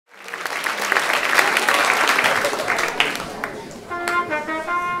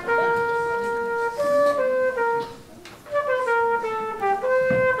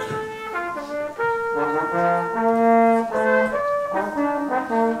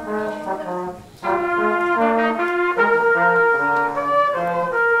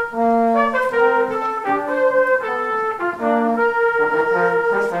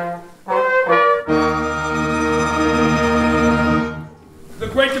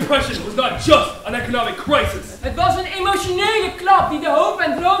Depression was not just an economic crisis. Het was een emotionele klap die de hoop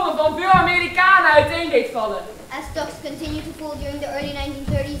en dromen van veel Amerikanen uiteen deed vallen. As stocks continued to fall during the early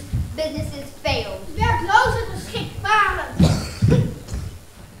 1930s, businesses failed. Werklozenheid waren.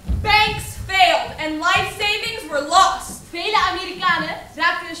 Banks failed and life savings were lost. Vele Amerikanen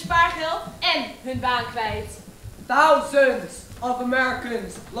raakten hun spaargeld en hun baan kwijt. Thousands of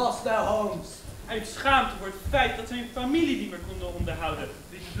Americans lost their homes. Uit schaamte voor het feit dat ze hun familie niet meer konden onderhouden.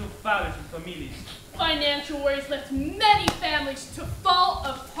 Deze veel vaders en families. Financial worries left many families to fall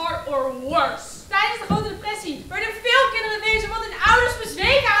apart or worse. Tijdens de Grote Depressie werden veel kinderen wezen want hun ouders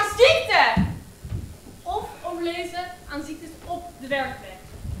bezweken aan ziekte. Of overleefden aan ziektes op de werkplek.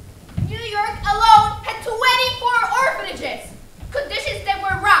 New York alone had 24 orphanages. Conditions that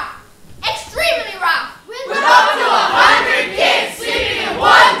were rough. Extremely rough. With up to 100 kids sleeping in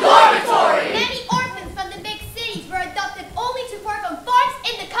one dormitory. Many orphans from the big cities were adopted only to work on farms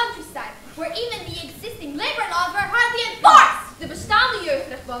in the countryside, where even the existing labor laws were hardly enforced. De bestaande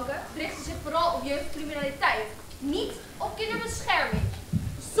jeugdrechtbanken richten zich vooral op jeugdcriminaliteit, niet op kinderbescherming.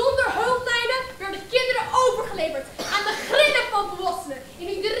 Zonder hulplijnen werden kinderen overgeleverd aan de grillen van volwassenen in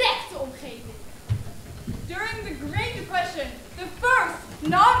hun directe omgeving. During the Great Depression, the first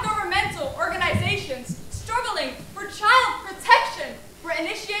non-governmental organizations struggling for child protection were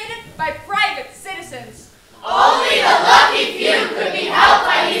initiated by private citizens. Only the lucky few could be helped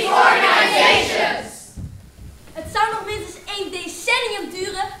by these organizations. Het zou nog minstens 1 decennium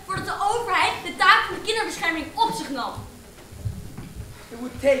duren voordat de overheid de taak van de kinderbescherming op zich nam. It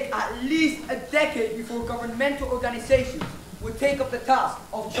would take at least a decade before governmental organizations would take up the task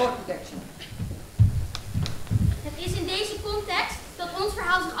of child protection. Het is in deze context dat ons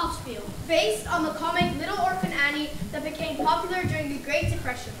verhaal zich afspeelt. Based on the comic Little Orphan Annie that became popular during the Great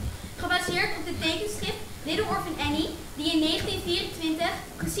Depression. Gebaseerd op de tekenschrift Little Orphan Annie, die in 1924,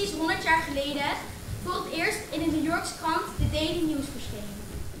 precies 100 jaar geleden, voor het eerst in de New Yorkse krant The Daily News verscheen.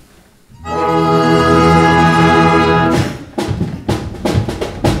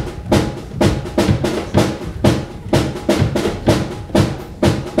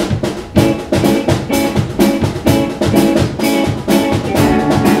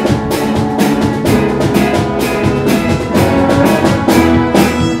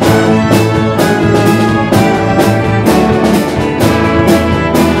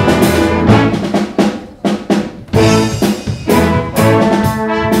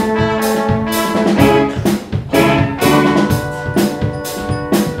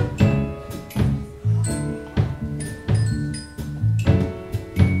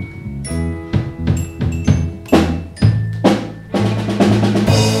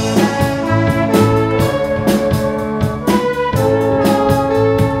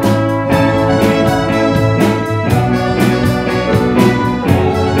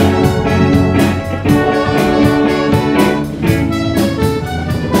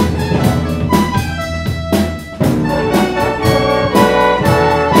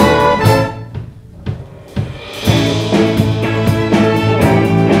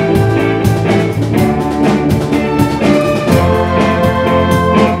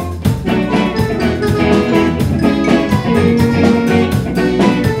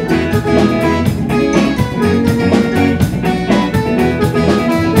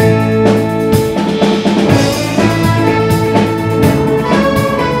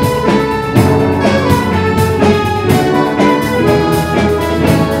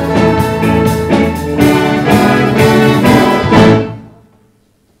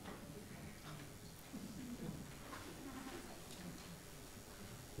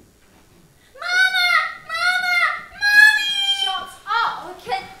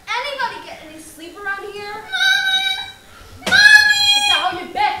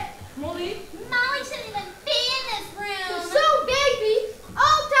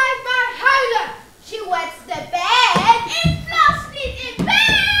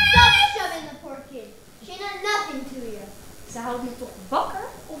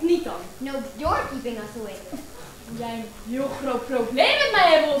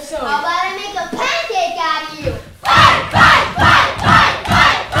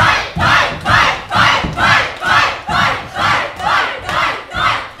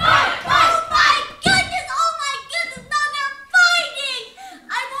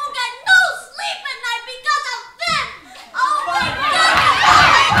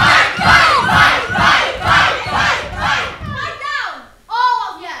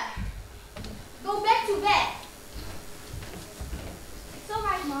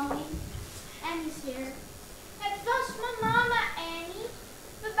 Annie's here. Het was mijn mama.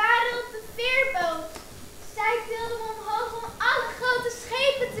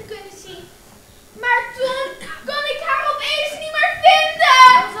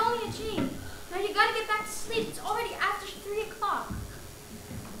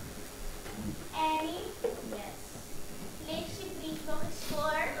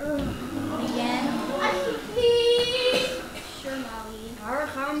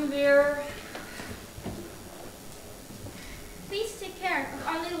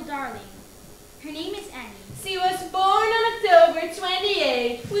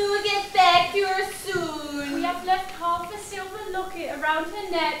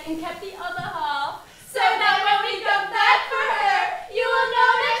 neck and kept the other half. So that when we come back for her, you will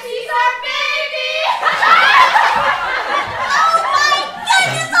know that she's our baby!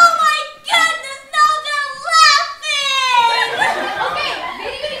 Oh my goodness, now they're laughing! Oké,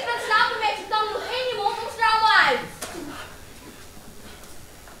 willen jullie gaan slapen met je tanden nog in je mond of straal maar uit?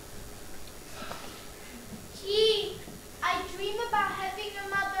 Gee, I dream about having a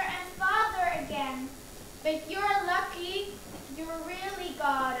mother and father again. But you're lucky, you really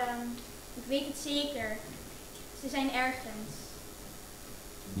got them. Ik weet het zeker. Ze zijn ergens.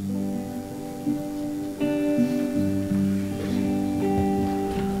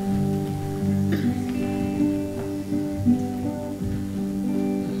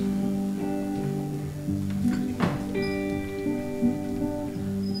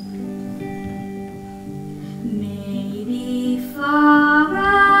 Maybe far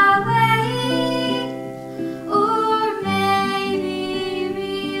away, or maybe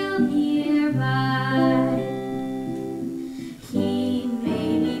real nearby. He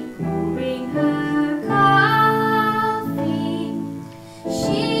may be pouring her coffee.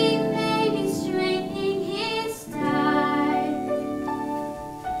 She may be straightening his tie.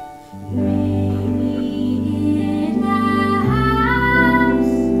 Maybe in a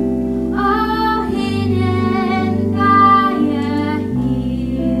house, all hidden by a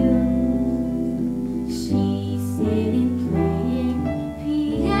hill. She's sitting playing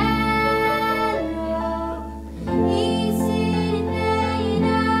piano. He's sitting playing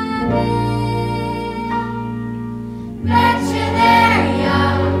a bit. Betcha they're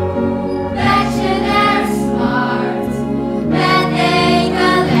young, betcha they're smart. Bet they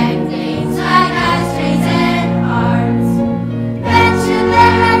collect things like ashtrays and hearts. Betcha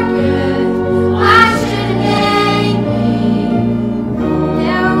they're good, why shouldn't they be?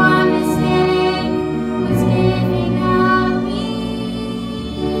 Their one mistake was giving up me.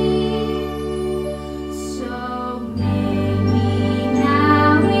 So maybe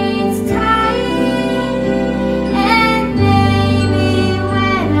now it's time, and maybe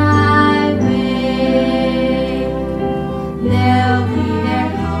when I wake, they'll be there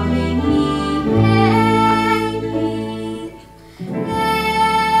calling me baby.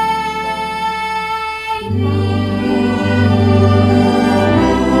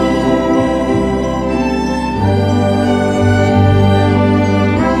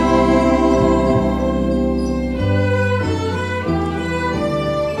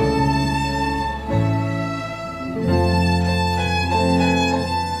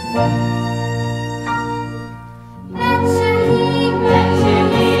 Betcha he, betcha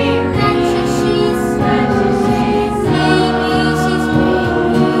she's, maybe she's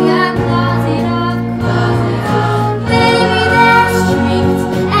making a closet of clothes. Maybe they're strings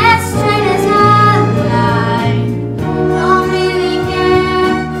as straight as a line. Don't really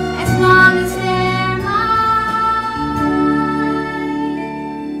care as long as they're mine.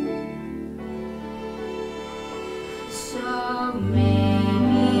 So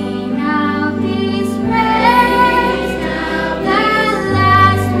maybe now this breaks down, the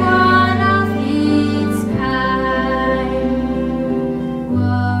last one of its kind.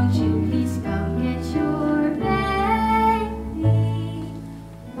 Won't you please come get your baby?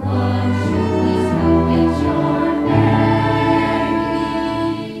 Won't you please come get your baby?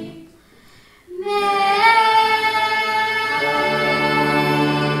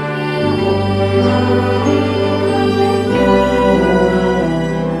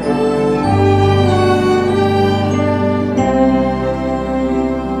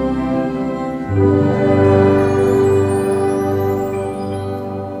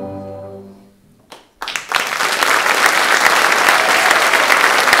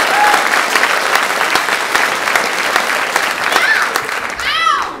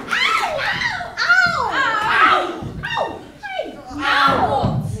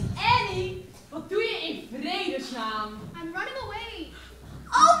 Annie, wat doe je in vredesnaam? I'm running away.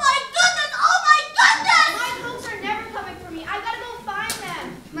 Oh my goodness, oh my goodness! My folks are never coming for me. I gotta go find them.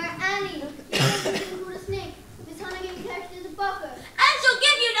 Maar Annie, je bent een goede snake. Dus gaan ik even krijgen in de bakken. And she'll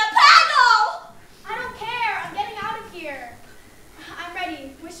give you the paddle! I don't care, I'm getting out of here. I'm ready,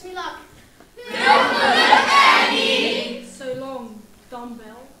 wish me luck. Annie! So long,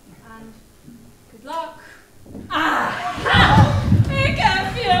 dumbbell, and good luck. Ik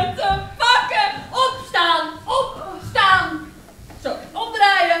heb je te pakken! Opstaan! Opstaan! Zo,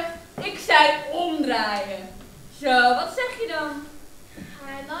 omdraaien. Ik zei omdraaien. Zo, wat zeg je dan?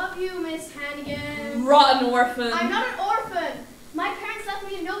 I love you, Miss Hannigan. Rotten orphan. I'm not an orphan. My parents left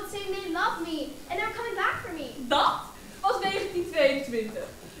me a note saying they love me and they were coming back for me. Dat was 1922.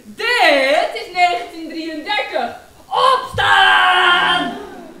 Dit is 1933. Opstaan!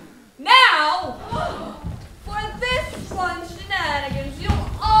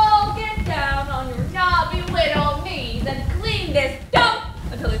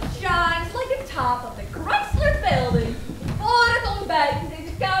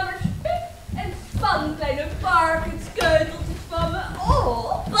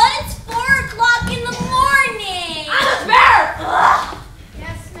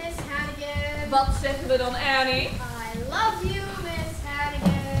 wat zeggen we dan, Annie? I love you, Miss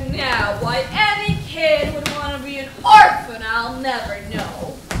Hannigan. Now, why any kid would want to be an orphan, I'll never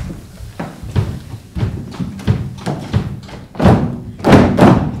know.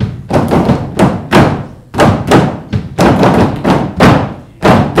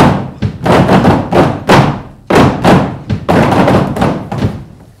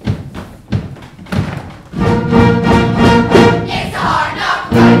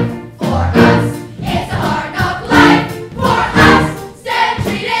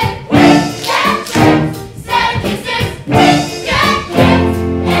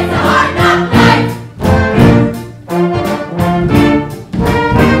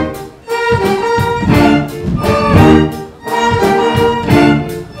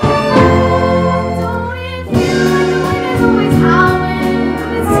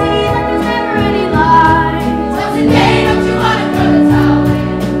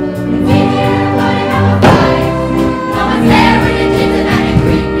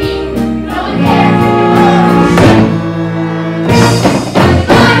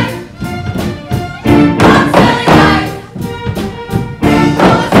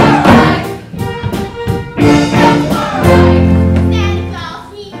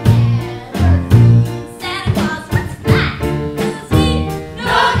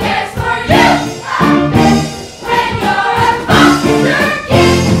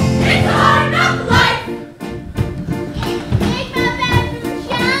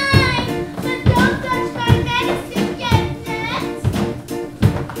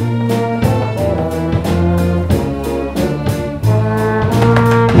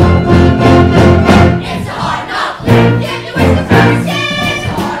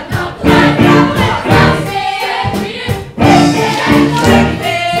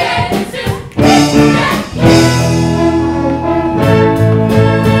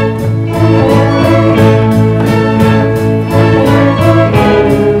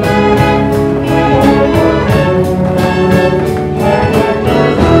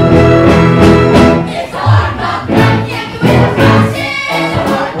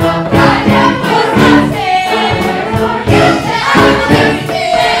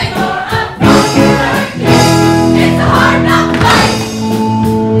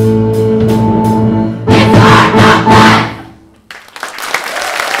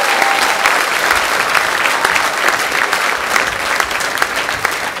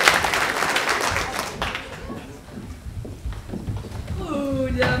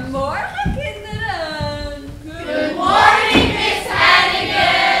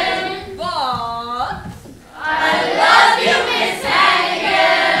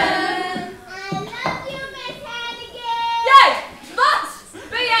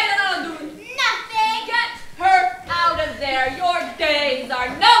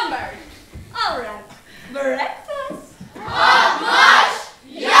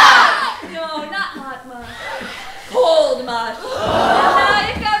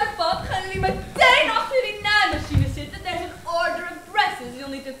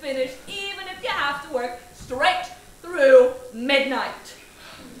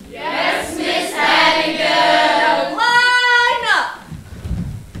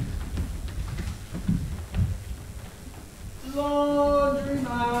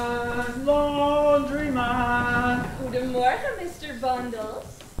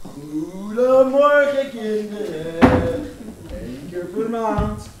 Goedemorgen kinderen. 1 keer per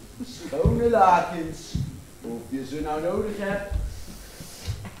maand. Schone lakens. Of je ze nou nodig hebt.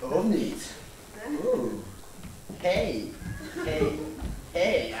 Of niet. Oh. Hey,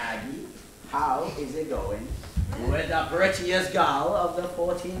 Aggie. How is it going? With the prettiest gal of the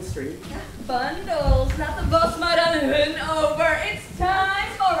 14th Street. Bundles, laat de bos maar aan hun over. It's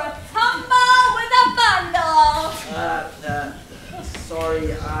time for a tumble with a bundle.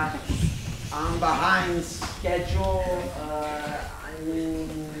 Sorry, I'm behind schedule. I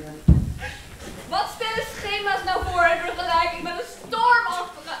mean... Wat stellen schema's nou voor in vergelijking met een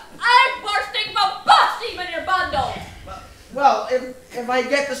stormachtige uitbarsting van passie, meneer Bundles? Well, if I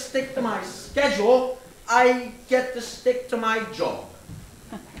get to stick to my schedule, I get to stick to my job.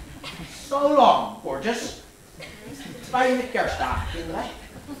 So long, gorgeous. Fijne kerstdagen, kinderen.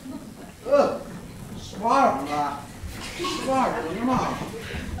 Zwaarder dan normaal.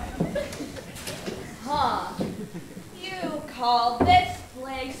 Huh. You call this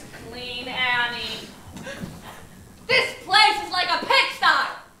place clean, Annie. This place is like a pigsty.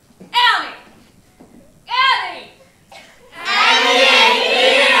 Annie! Annie! Annie ain't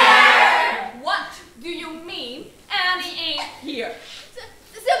here! What do you mean, Annie ain't here?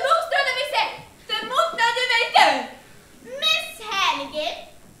 Ze moest naar de wc. Ze moet naar de wc. Miss Hannigan,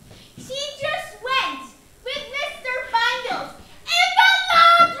 she just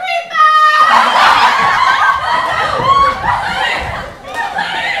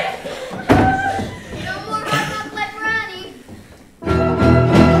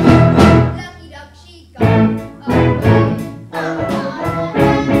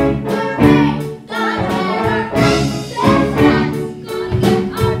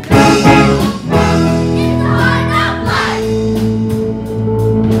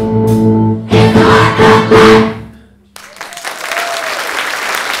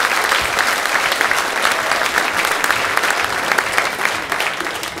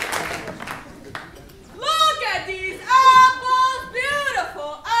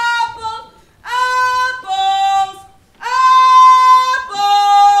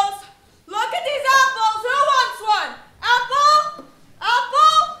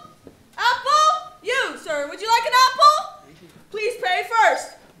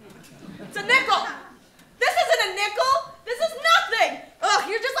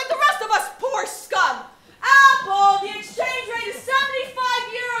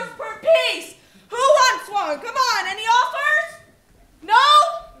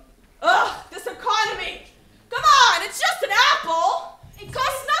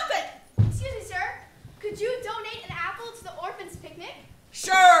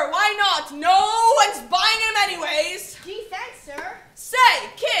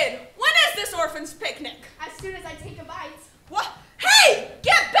orphan's picnic? As soon as I take a bite. What? Hey!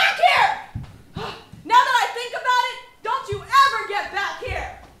 Get back here! Now that I think about it, don't you ever get back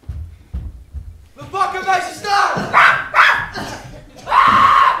here! We pakken bij zijn staan!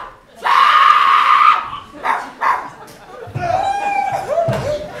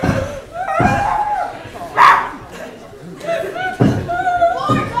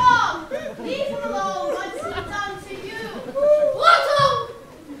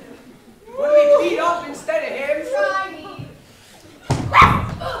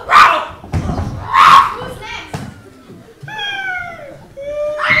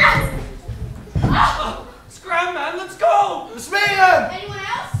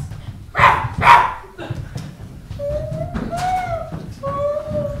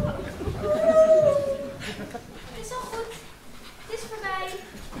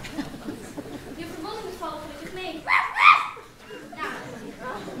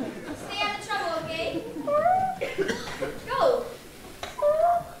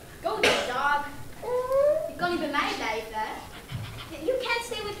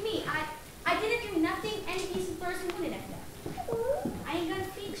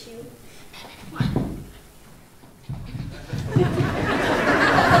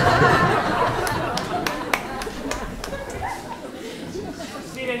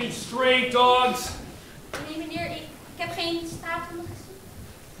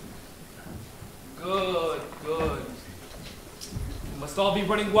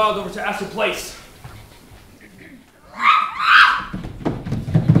 Running wild over to Astor Place.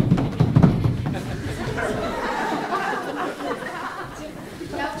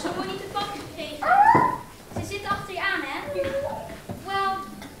 Je had ze gewoon niet te pakken gekregen. Ze zitten achter je aan, hè? Well,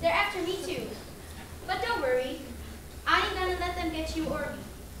 they're after me too. But don't worry. I ain't gonna let them get you or me.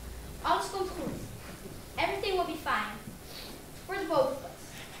 Alles komt goed. Everything will be fine. For the both of us.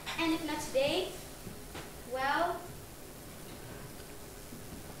 And if not today, well...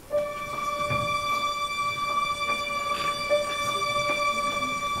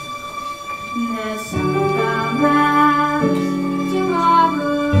 The sun will rise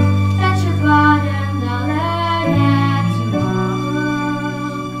tomorrow. Touch your bottom, the learn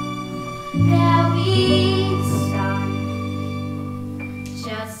tomorrow. There'll be sun.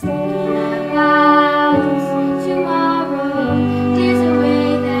 Just thinking about tomorrow. There's a way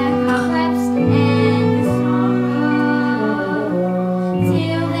that collapsed in the sorrow.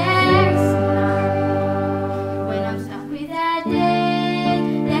 Till there's none. When I'm stuck with that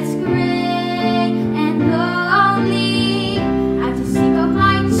day, that's great.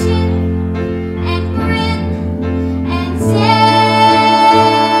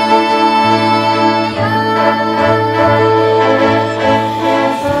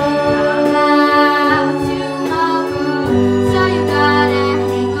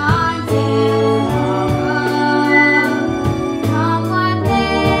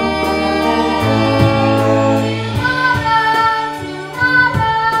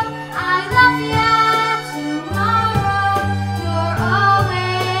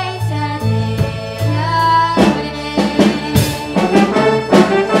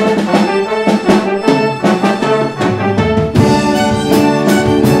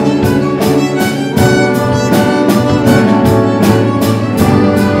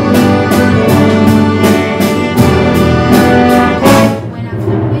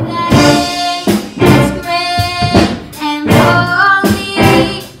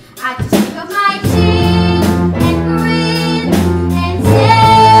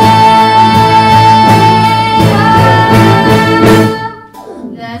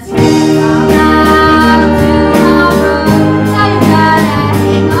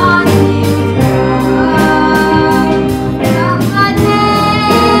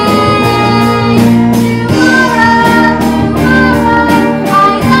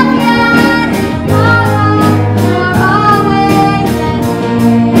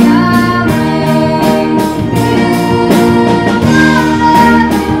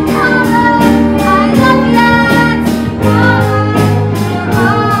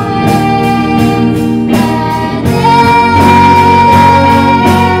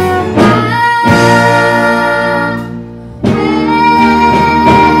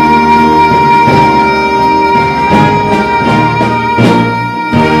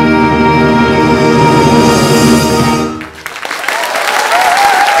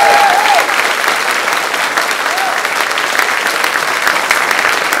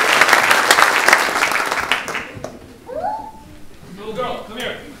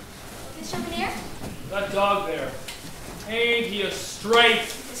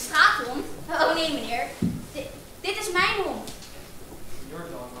 Oh nee meneer, dit is mijn hond. Your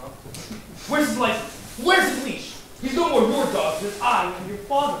dog, huh? Where's his license? Where's his leash? He's no more your dog than I am your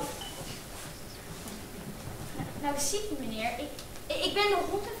father. Nou, ziet u meneer, ik ben de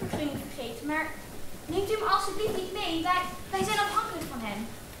hondenvergunning vergeten, maar neemt u hem alsjeblieft niet mee. Wij zijn afhankelijk van hem.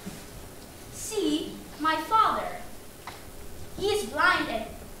 See, my father. He is blind and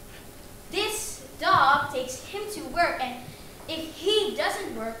this dog takes him to work, and if he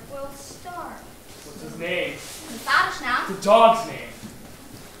doesn't work, we'll starve. What's his name? The father's naam? The dog's name.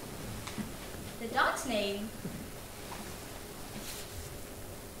 The dog's name?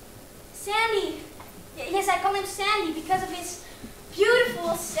 Sandy. Yes, I call him Sandy because of his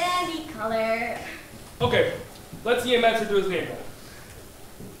beautiful sandy color. Okay, let's see him answer to his name then.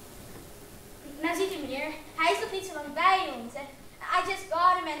 Nou ziet u meneer, hij is nog niet zo lang bij ons. En I just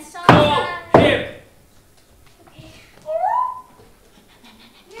got him and saw Call him! Okay.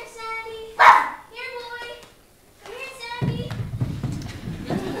 Here, Sandy. Here, boy. Come here, Sandy.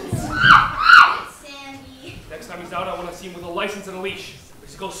 Good, Sandy. Next time he's out, I want to see him with a license and a leash.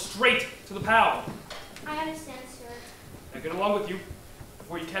 Just go straight to the pound. I understand, sir. Now get along with you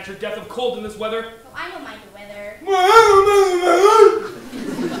before you catch your death of cold in this weather. Oh, I don't mind the weather.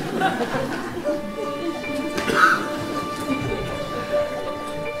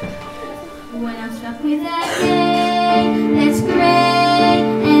 When I'm stuck with that day that's gray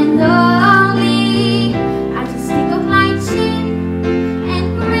and lonely, I just stick up my chin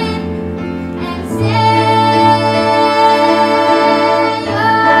and grin and say,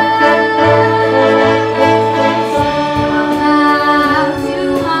 about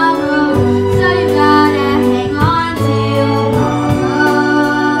tomorrow, so you gotta hang on till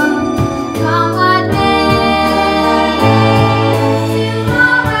tomorrow. Come what may,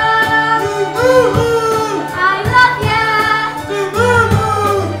 tomorrow. I love you.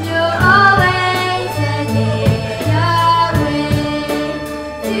 You're always a day away.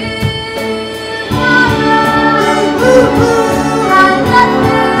 Tomorrow. I love you.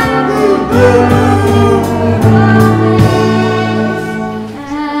 You're always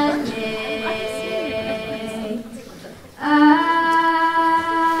a day away.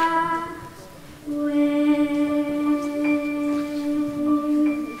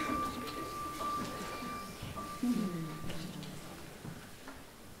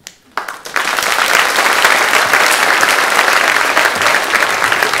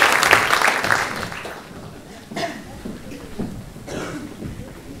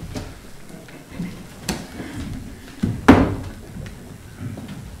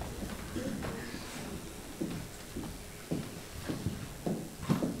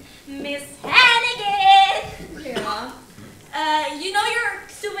 Miss Hannigan! Yeah. You know your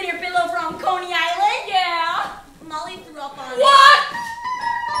souvenir pillow from Coney Island? Yeah. Molly threw up on it. What?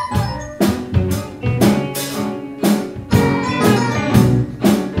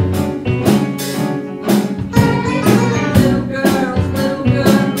 Little girls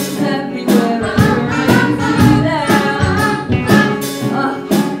everywhere. I see them.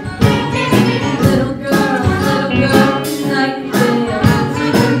 Little girls, night and day.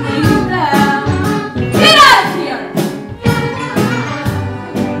 Secretly bound. Get out of here!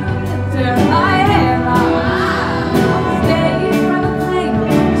 Tear my hair out. Stay from the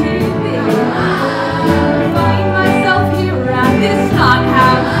playground TV. Find myself here at this hot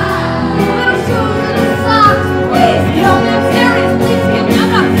house. Little shoes and socks, please kill me. I'm serious, please kill me. I'm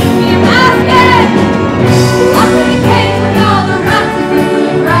not thinking, I'm asking. Locked in a cage with all the rats and the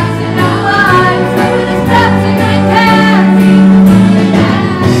rats in our lives. Over the steps and I can't see. Get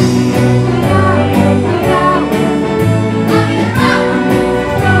out, get out.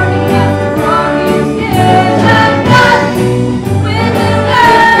 Starting after all these years, I'm done with this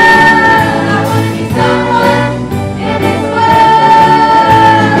world. I wanna be someone in this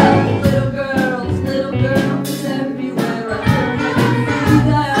world. Little girls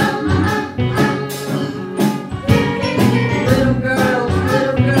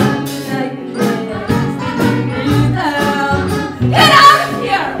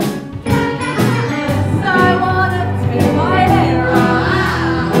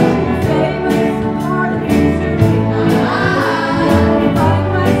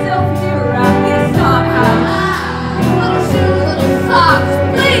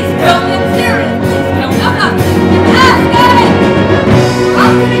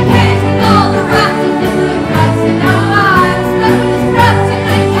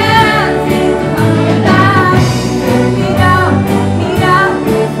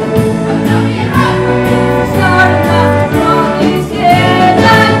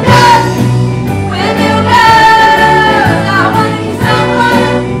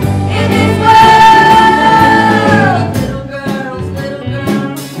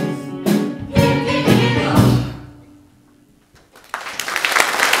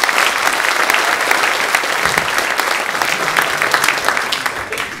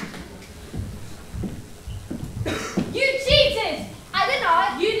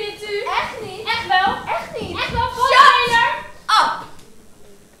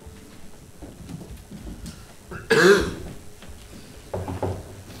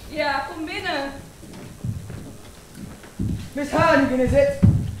is it?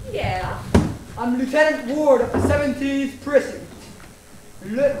 Yeah. I'm Lieutenant Ward of the 17th Precinct.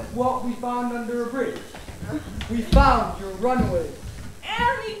 Look what we found under a bridge. We found your runaway.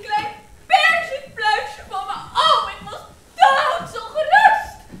 Annie, klein perziekfluitje van me. Oh, ik was dood zo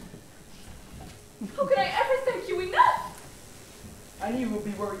gerust. How can I ever thank you enough? Annie will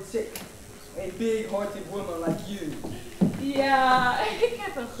be worried sick. A big-hearted woman like you. Ja, ik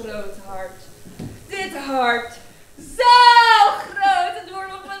heb een groot hart. Dit hart. Zo groot, het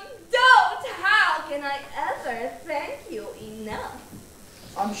wordt op mijn dood. How can I ever thank you enough?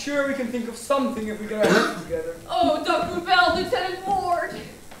 I'm sure we can think of something if we get our heads together. Oh, dank u wel, Lieutenant Ward.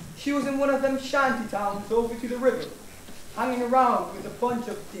 She was in one of them shanty towns over to the river, hanging around with a bunch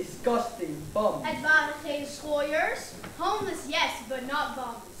of disgusting bums. Het waren geen schooiers. Homeless, yes, but not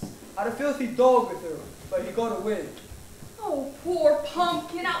bums. Had a filthy dog with her, but he got away. Oh, poor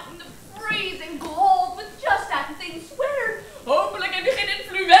pumpkin out in the freezing cold with just that thin sweater. Hopelijk heb je geen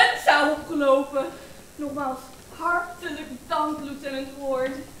influenza opgelopen. Nogmaals, hartelijk dank, Lieutenant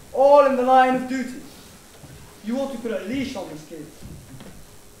Ward. All in the line of duty. You ought to put a leash on these kids.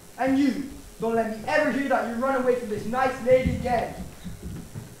 And you, don't let me ever hear that you run away from this nice lady again.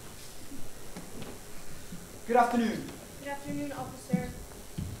 Good afternoon. Good afternoon, officer.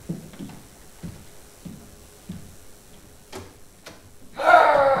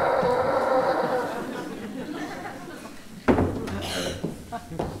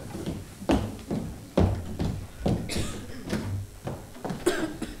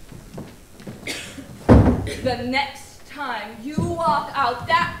 The next time you walk out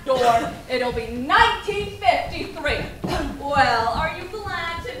that door, it'll be 1953. Well, are you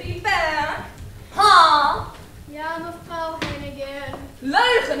glad to be back? Huh? Ja, mevrouw Hennigan.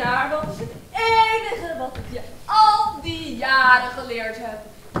 Leugenaar, dat is het enige wat ik je al die jaren geleerd heb.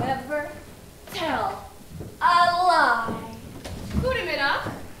 Never tell a lie. Goedemiddag,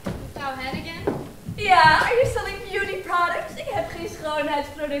 mevrouw Hennigan. Ja, are you selling beauty products? Ik heb geen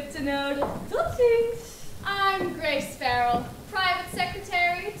schoonheidsproducten nodig. Tot ziens. I'm Grace Farrell, private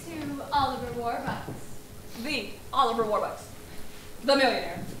secretary to Oliver Warbucks. The Oliver Warbucks. The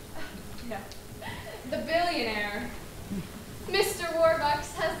millionaire. Yeah. The billionaire. Mr.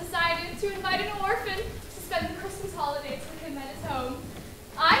 Warbucks has decided to invite an orphan to spend the Christmas holidays with him at his home.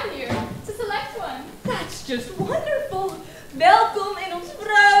 I'm here to select one. That's just wonderful. Welkom in ons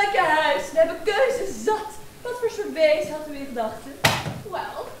vrouwelijke huis. We hebben keuze zat. Wat voor sorbets had u in gedachten?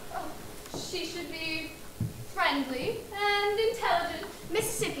 Well, she should be friendly and intelligent.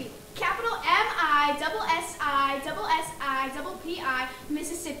 Mississippi. Capital M-I-S-S-I-P-I,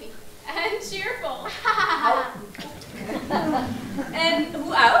 Mississippi. And cheerful. And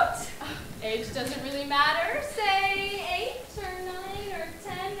hoe oud? Age doesn't really matter. Say 8 or 9 or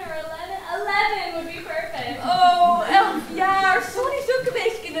 10 or 11. 11 would be perfect. Oh, 11 jaar. Sorry, zulke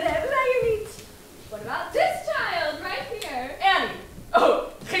weeskinderen hebben wij hier niet. What about this child right here? Annie. Oh,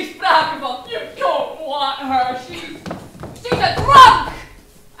 geen sprake van. You don't want her. She's a drunk.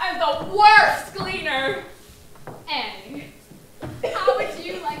 And the worst cleaner. Annie, how would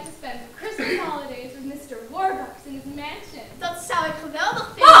you like to spend the Christmas holidays with Mr. Warbucks in his mansion? Dat zou ik geweldig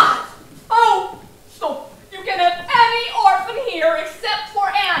vinden. Ah! Oh, stop. You can have any orphan here except for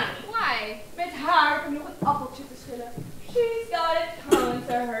Annie. Why? Met haar heb ik nog een appeltje te schillen. She's got it coming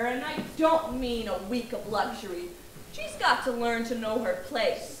to her, and I don't mean a week of luxury. She's got to learn to know her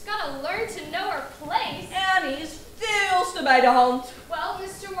place. She's got to learn to know her place. Annie is veel te bij de hand. Well,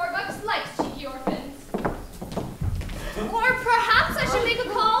 Mr. Warbucks likes cheeky orphans. Or perhaps I should make a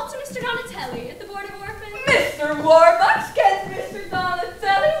call to Mr. Donatelli at the Board of Orphans. Mr. Warbucks gets Mr.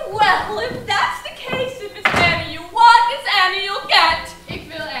 Donatelli. Well, if that's the case, if it's Annie you want, it's Annie you'll get. Ik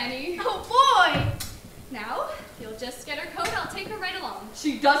wil Annie. Oh boy. Now, you'll just get her coat. I'll take her right along.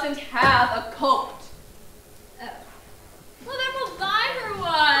 She doesn't have a coat. Oh. Well, then we'll buy her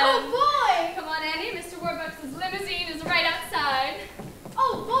one. Oh boy. Come on, Annie. Mr. Warbucks' limousine is right outside.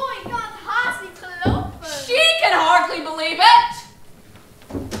 Oh boy, ik kan het haast niet geloven. She can hardly believe it.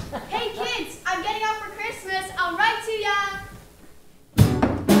 Hey kids, I'm getting out for Christmas. I'll write to ya.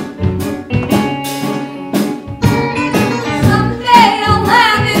 Someday I'll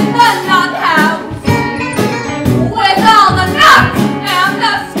land in the nut house with all the nuts and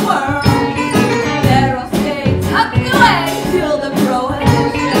the squirrels. There I'll stay tucked away till the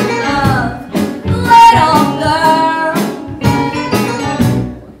prohibition of little girls.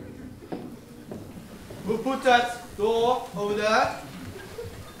 Who put that door over there?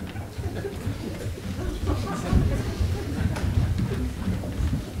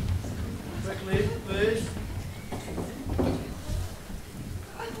 Quickly, please.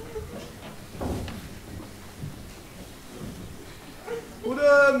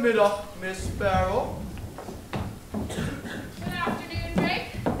 Goedemiddag, Miss Sparrow. Good afternoon, Drake.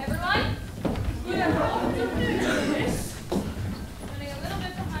 Everyone? Good afternoon, miss. Running a little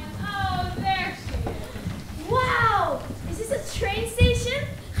bit behind. Oh, there she is. Wow! Is this a train station?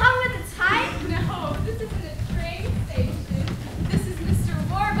 Gaan we met de trein? No, this isn't a train station. This is Mr.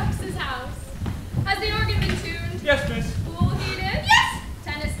 Warbucks' house. Has the organ been tuned? Yes, miss. Pool heated? Yes!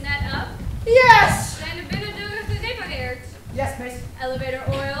 Tennis net up? Yes! Zijn de binnendeuren gerepareerd? Yes, miss. Elevator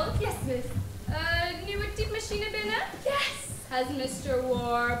oiled? Yes, miss. Nieuwe typemachine binnen? Yes. Has Mr.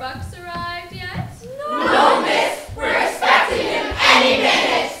 Warbucks arrived yet? No, miss. We're expecting him any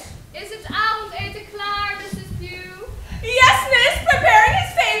minute. Is het avondeten klaar, Mrs. Pugh? Yes, miss. Preparing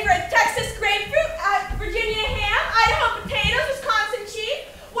his favorite. Texas grapefruit, Virginia ham, Idaho potatoes, Wisconsin cheese,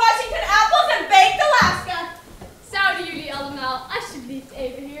 Washington apples en baked Alaska. Zouden jullie allemaal alsjeblieft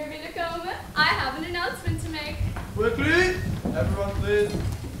even hier willen komen? I have an announcement to make. Quickly, everyone please.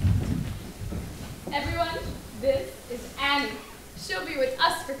 Everyone, this is Annie. She'll be with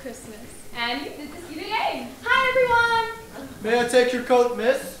us for Christmas. Annie, dit is iedereen. Hi everyone. May I take your coat,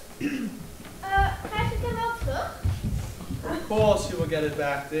 miss? Krijg ik hem wel terug? Of course you will get it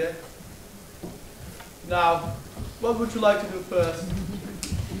back, dear. Now, what would you like to do first?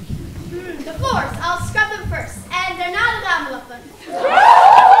 The floors. I'll scrub them first. En daarna de ramen lappen.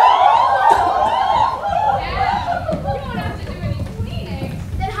 You don't have to do any cleaning.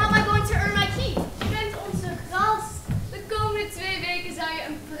 Then how am I going to earn my keep? Je bent onze gast. De komende 2 weken zou je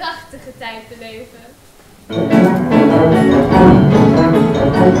een prachtige tijd beleven.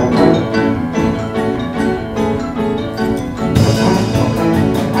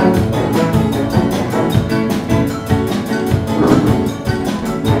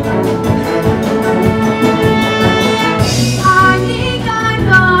 I think I'm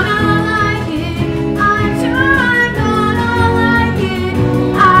gonna like it. I'm sure I'm gonna like it.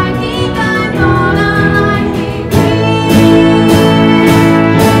 I think I'm gonna like it.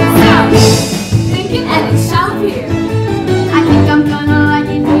 So, thinking and it shall appear. I think I'm gonna like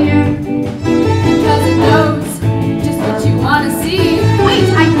it here. Because it knows just what you wanna see. Wait,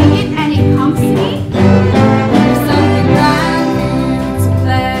 I think it and it comes to me. There's something brand new to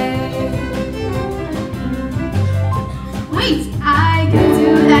play. Wait, I could do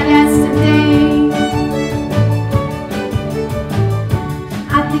that yesterday.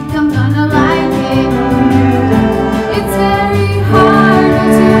 I think I'm gonna like it. It's very hard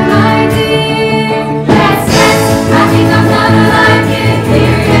to my dear. Yes, yes, I think I'm gonna like it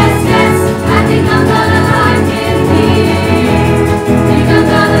here. Yes, yes, I think I'm gonna like it here. Think I'm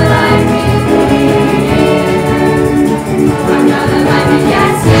gonna like it here. I'm gonna like it.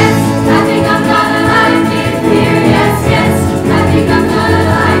 Yes, yes, I think I'm gonna like it here. Yes, yes, I think I'm gonna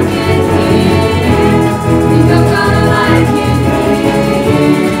like it here. Think I'm gonna like it here.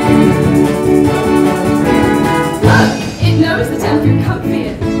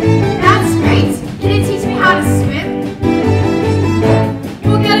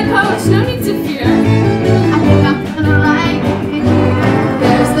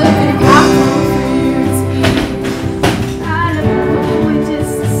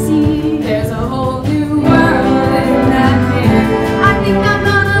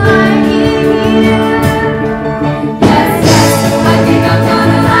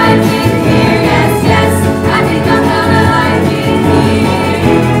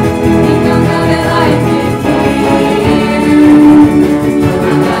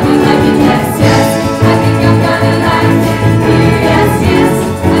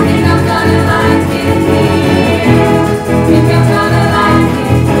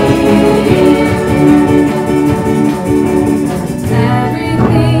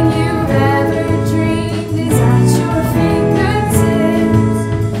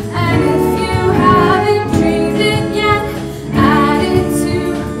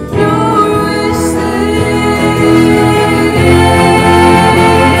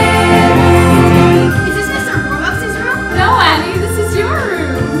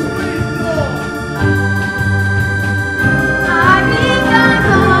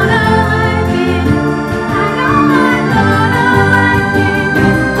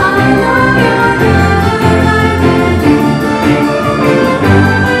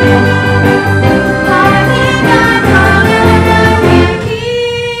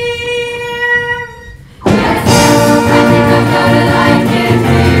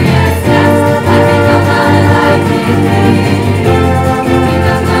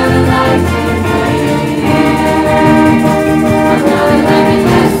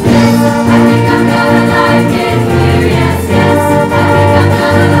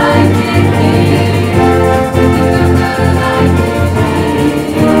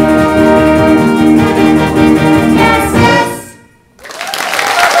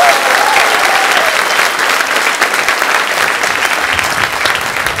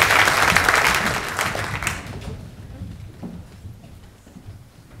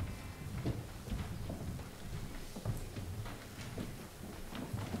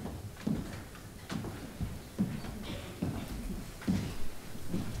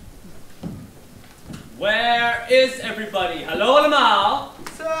 is everybody? Hallo allemaal.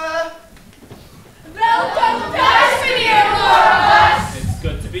 Sir. Welkom thuis, meneer Morris. It's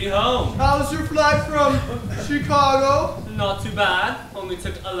good to be home. How's your flight from Chicago? Not too bad. Only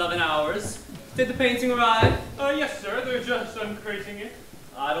took 11 hours. Did the painting arrive? Yes, sir. They're just uncrating it.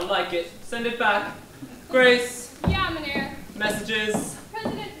 I don't like it. Send it back. Grace. Ja, meneer. Messages.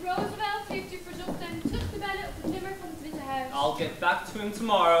 President Roosevelt heeft u verzocht hem terug te bellen op het nummer van het Witte Huis. I'll get back to him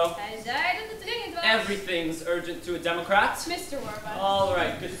tomorrow. Hij zei dat het dringend was. Everything's urgent to a Democrat. Mr. Warbucks. All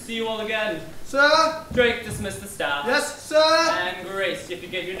right, good to see you all again. Sir. Drake, dismiss the staff. Yes, sir. And Grace, if you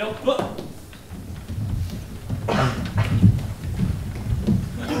get your notebook.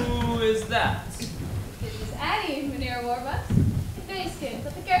 Who is that? Dit is Annie, meneer Warbucks. Het weeskind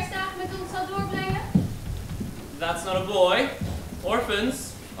dat de kerstdagen met ons zal doorbrengen. That's not a boy. Orphans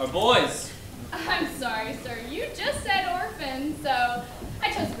are boys. I'm sorry, sir. You just said orphan, so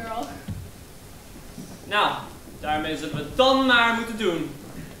I chose a girl. Nou, daarmee zullen we het dan maar moeten doen.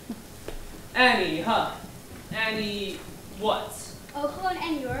 Annie, Annie, what? Oh, gewoon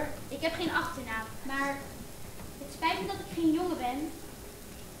Annie hoor. Ik heb geen achternaam, maar het spijt me dat ik geen jongen ben.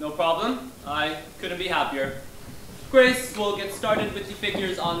 No problem. I couldn't be happier. Grace will get started with the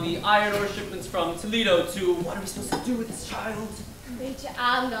figures on the iron ore shipments from Toledo to what are we supposed to do with this child? Een beetje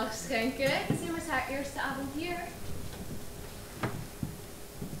aandacht schenken. Het is immers haar eerste avond hier.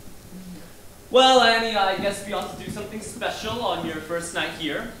 Well, Annie, I guess we ought to do something special on your first night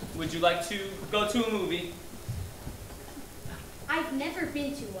here. Would you like to go to a movie? I've never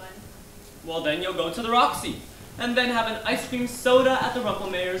been to one. Well, then you'll go to the Roxy, and then have an ice cream soda at the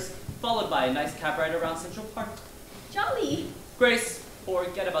Rumpelmayer's, followed by a nice cab ride around Central Park. Jolly. Grace,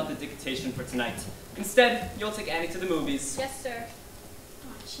 forget about the dictation for tonight. Instead, you'll take Annie to the movies. Yes, sir.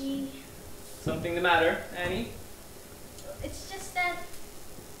 Oh, gee. Something the matter, Annie? It's just that,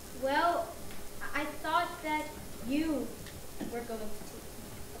 well, I thought that you were going to take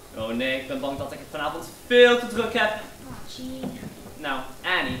me. Oh nee, ik ben bang dat ik het vanavond veel te druk heb. Oh, gee. Now,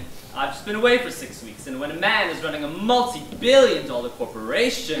 Annie, I've just been away for 6 weeks, and when a man is running a multi-billion-dollar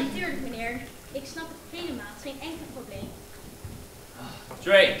corporation... Natuurlijk, meneer. Ik snap het helemaal. Het is geen enkel probleem.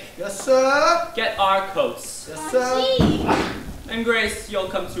 Drake. Yes, sir. Get our coats. Yes, Oh, sir. gee. And Grace, you'll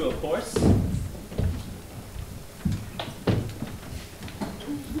come too, of course.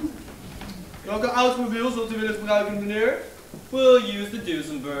 Welke automobiel zult u willen gebruiken, meneer? We'll use the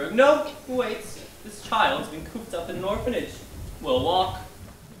Duesenberg. No, wait. This child's been cooped up in an orphanage. We'll walk.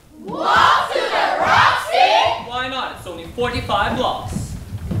 Walk to the Roxy? Why not? It's only 45 blocks.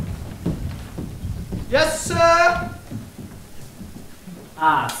 Yes, sir.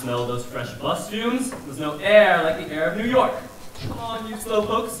 Ah, smell those fresh bus fumes? There's no air like the air of New York. Come on, you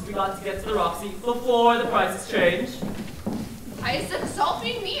slowpokes. We got to get to the Roxy before the prices change. Hij is het zelf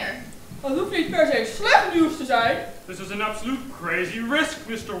niet meer. Dat hoeft niet per se slecht nieuws te zijn. This is an absolute crazy risk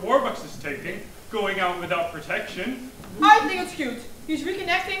Mr. Warbucks is taking, going out without protection. I think it's cute. He's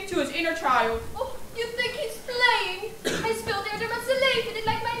reconnecting to his inner child. Oh, you think he's playing? Hij speelt eerder met zijn leven. Dit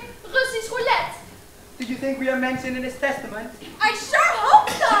lijkt mij Russisch roulette. Did you think we are mentioned in his testament? I sure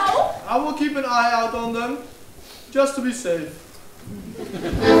hope so. I will keep an eye out on them, just to be safe.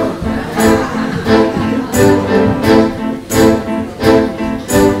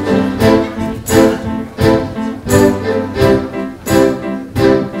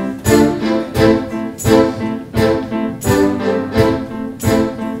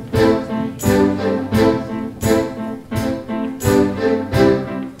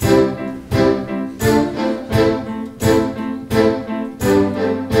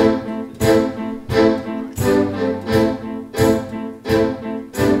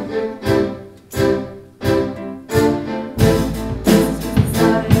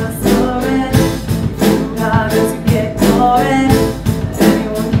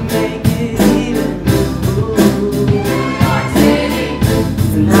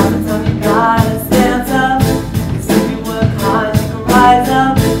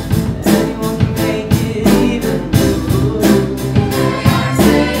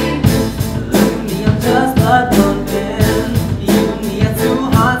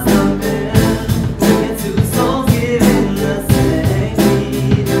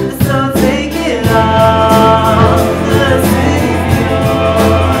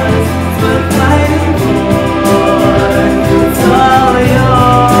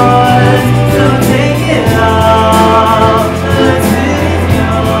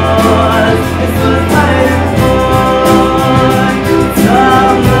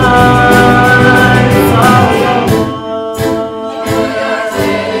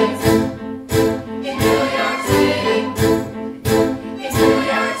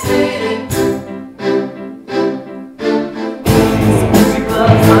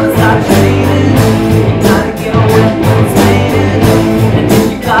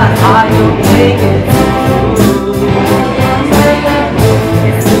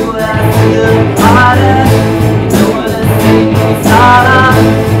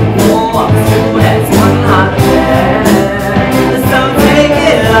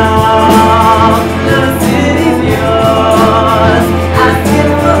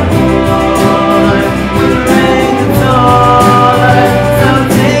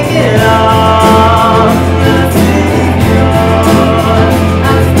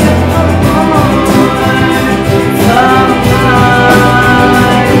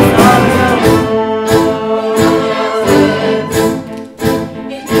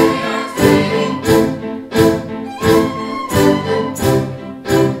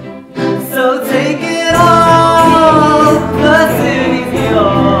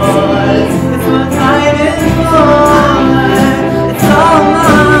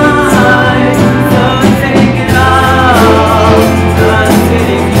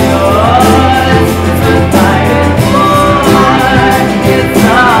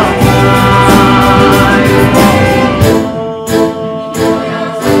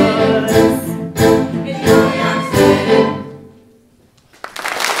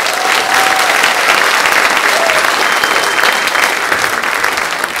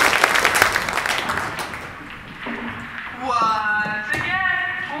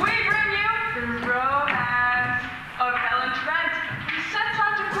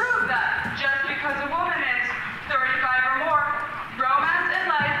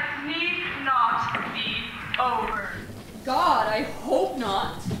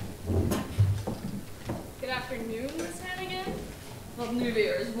 het nu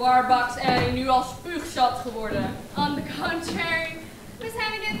weer? Is Warbucks Annie nu al spuugzat geworden? On the contrary, Miss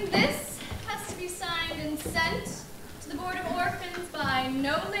Hannigan, this has to be signed and sent to the Board of Orphans by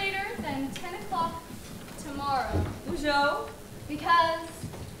no later than 10 o'clock tomorrow. Hoezo? Because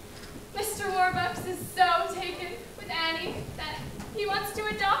Mr. Warbucks is so taken with Annie that he wants to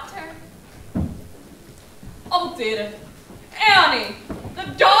adopt her. Adopteren. Annie, the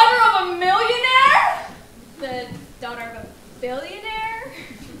daughter of a millionaire? The daughter of a billionaire?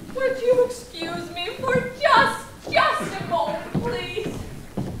 Would you excuse me for just a moment, please?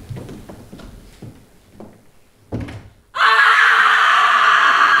 Ah!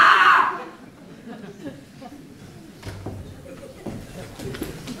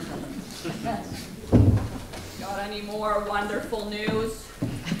 Got any more wonderful news?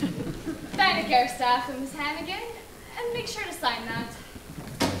 Sign the care staff and Miss Hannigan, and make sure to sign that.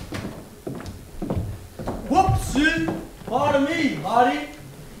 Whoopsie! Pardon me, Hardy.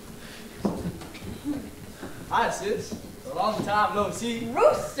 Hi, sis. A long time no see.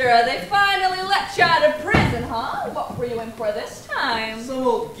 Rooster, they finally let you out of prison, huh? What were you in for this time? Some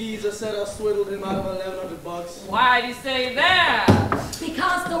old geezer said I swindled him out of $1,100. Why'd you say that?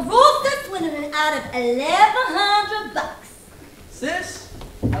 Because the rooster swindled him out of $1,100. Sis,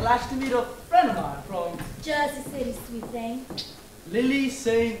 I'd like to meet a friend of mine from Jersey City, sweet thing. Lily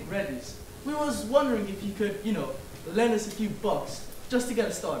St. Reddy's. We was wondering if you could, lend us a few bucks just to get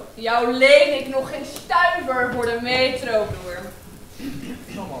us started. Jou leen ik nog geen stuiver voor de metro, broer.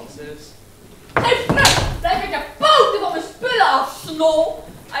 Come on, sis. Hey, blijf met je poten van mijn spullen af, snol.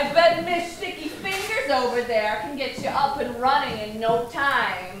 I bet Miss Sticky Fingers over there can get you up and running in no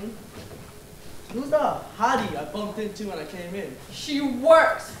time. Who's the hottie I bumped into when I came in? She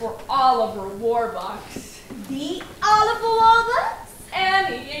works for Oliver Warbucks. Die Oliver Warbucks?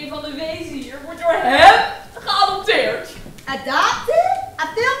 Annie, een van de wezen hier, wordt door hem geadopteerd. Adopted? I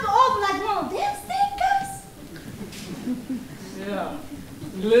feel for over like one of them stinkers? Yeah.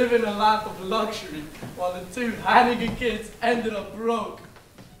 Living a life of luxury while the two Hannigan kids ended up broke.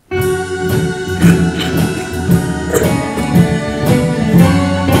 We're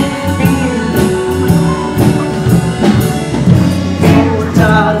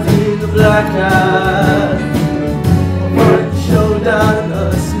tired of being the black eyes, running the showdown in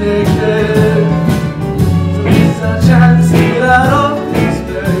the snake pit. So this is our chance to get out of this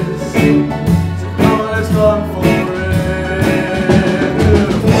place. So come on, let's run for it.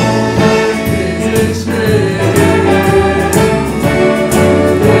 Is it straight?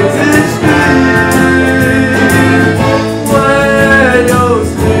 Is it straight? Where you're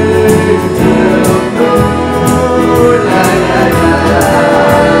straight, tell no lie.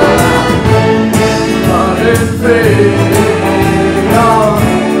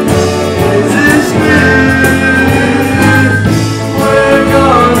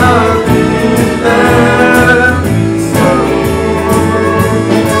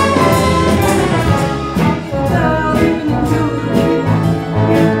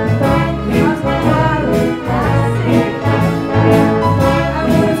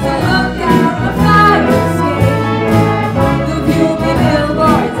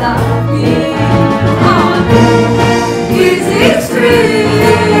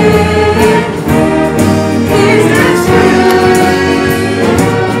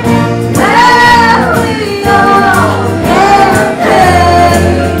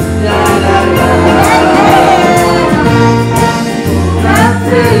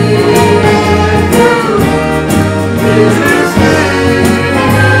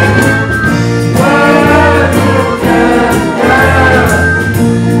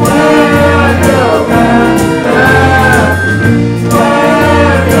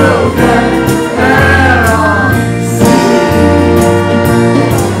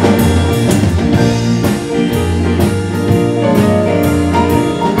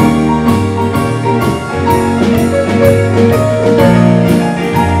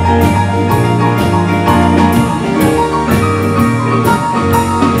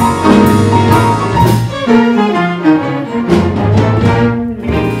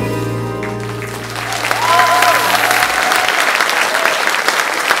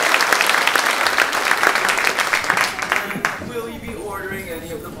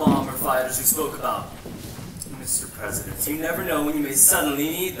 fighters we spoke about. Mr. President, you never know when you may suddenly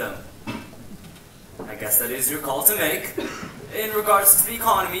need them. I guess that is your call to make. In regards to the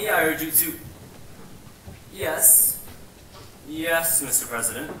economy, I urge you to... Yes. Yes, Mr.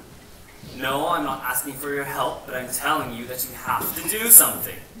 President. No, I'm not asking for your help, but I'm telling you that you have to do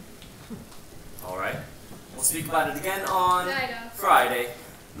something. Alright. We'll speak about it again on Friday.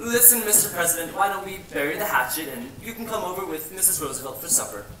 Listen, Mr. President, why don't we bury the hatchet and you can come over with Mrs. Roosevelt for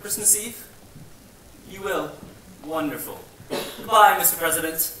supper. Christmas Eve? You will. Wonderful. Goodbye, Mr.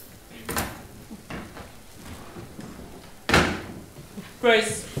 President.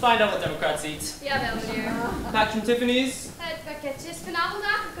 Grace, find out what Democrats eat. Jawel, meneer. Pack from Tiffany's? Het pakketje is vanavond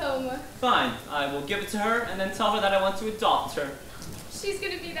aangekomen. Fine. I will give it to her and then tell her that I want to adopt her. She's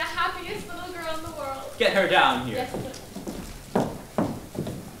gonna be the happiest little girl in the world. Get her down here. Yes, please.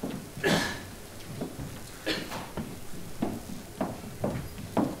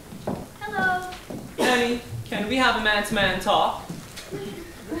 Hallo. Annie, can we have a man-to-man talk? U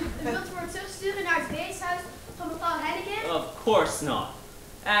wilt voor het terugsturen naar het weeshuis van mevrouw Henneken? Of course not.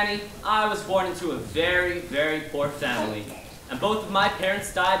 Annie, I was born into a very, very poor family, and both of my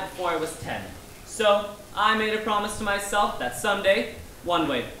parents died before I was 10. So, I made a promise to myself that someday, one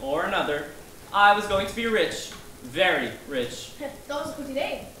way or another, I was going to be rich. Very rich. Dat was een goed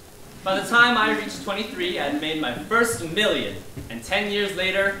idee. By the time I reached 23, I had made my first million, and 10 years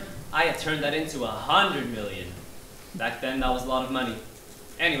later, I had turned that into 100 million. Back then, that was a lot of money.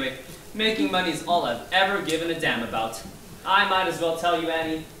 Anyway, making money is all I've ever given a damn about. I might as well tell you,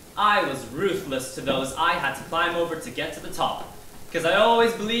 Annie, I was ruthless to those I had to climb over to get to the top. Because I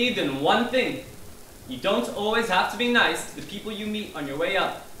always believed in one thing. You don't always have to be nice to the people you meet on your way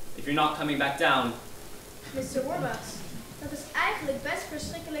up if you're not coming back down. Mr. Warbucks, dat is eigenlijk best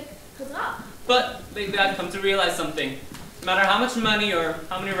verschrikkelijk gedrag. But lately I've come to realize something. No matter how much money or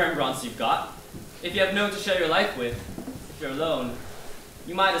how many Rembrandts you've got, if you have no one to share your life with, if you're alone,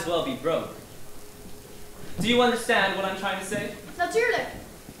 you might as well be broke. Do you understand what I'm trying to say? Natuurlijk.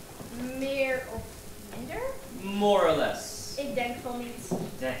 Meer of minder? More or less. Ik denk van niet.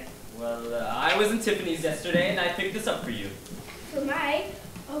 Dang. Well, I was in Tiffany's yesterday and I picked this up for you. Voor mij?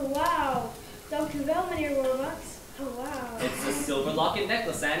 Oh, wauw. Dank u wel, meneer Warbucks. Oh, wow. It's a silver locket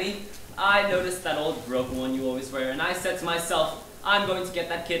necklace, Annie. I noticed that old broken one you always wear, and I said to myself, I'm going to get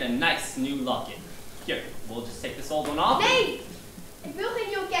that kid a nice new locket. Here, we'll just take this old one off. Nee! Ik wil geen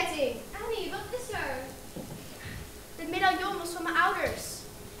nieuwe ketting. Annie, wat is er? Dit medaillon was van mijn ouders.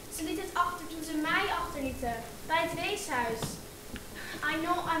 Ze liet het achter toen ze mij achterlieten, bij het weeshuis. I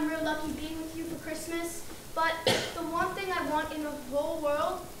know I'm real lucky being with you for Christmas, but the one thing I want in the whole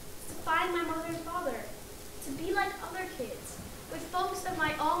world is to find my mother and father. To be like other kids, with folks of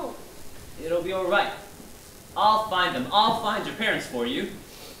my own. It'll be alright. I'll find them. I'll find your parents for you.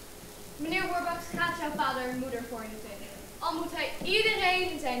 Meneer Warbucks gaat jouw vader en moeder voor je vinden. Al moet hij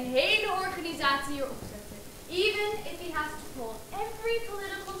iedereen in zijn hele organisatie hier opzetten. Even if he has to pull every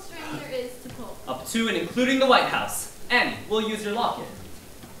political string there is to pull. Up to and including the White House. Annie, we'll use your locket.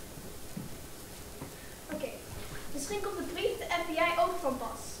 Oké, misschien komt de brief de FBI ook van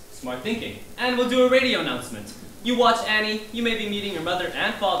pas. Smart thinking. And we'll do a radio announcement. You watch, Annie. You may be meeting your mother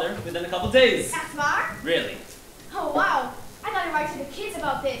and father within a couple days. Echt waar? Really? Oh wow, I gotta write to the kids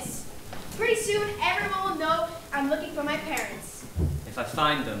about this. Pretty soon everyone will know I'm looking for my parents. If I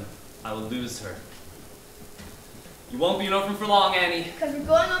find them, I will lose her. You won't be an orphan for long, Annie. Because we're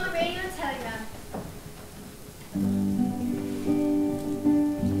going on the radio and telling them.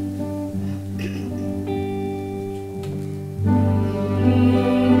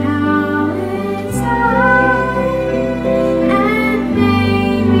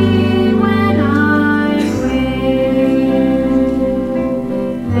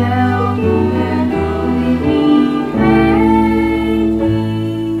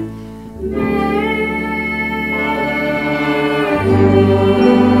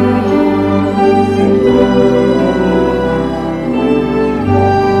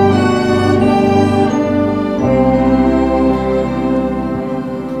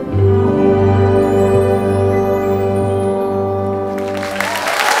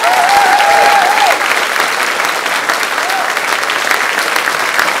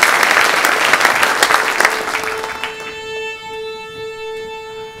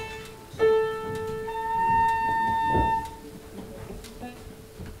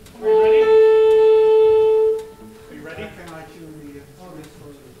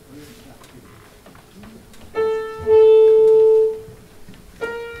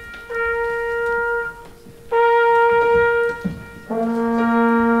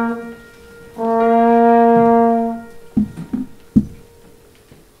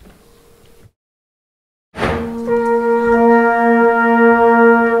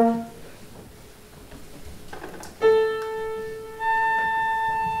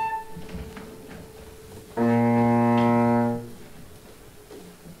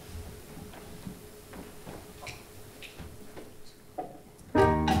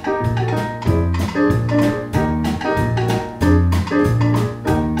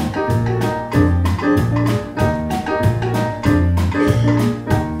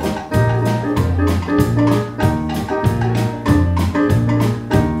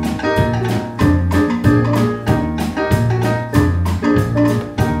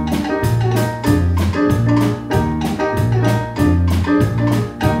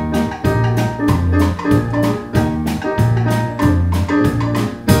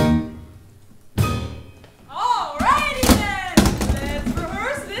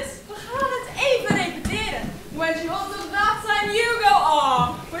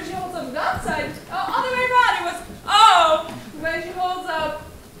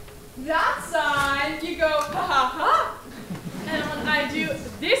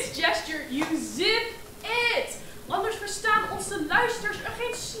 this gesture, you zip it. Anders verstaan onze luisteraars er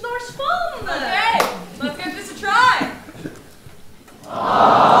geen snors van. Okay, let's give this a try.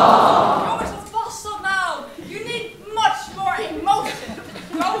 Jongens, wat was dat nou? You need much more emotion.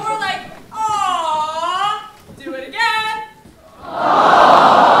 Go more like, aww. Do it again.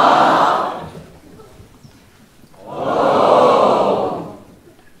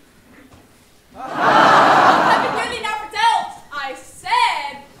 Heb ik jullie nou verteld? I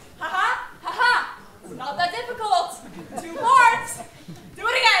said, haha, haha. It's not that difficult. 2 parts. Do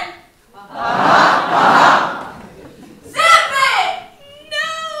it again. Zip it! No,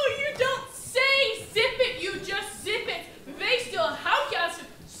 you don't say zip it, you just zip it. Wees stil en houd je aan zijn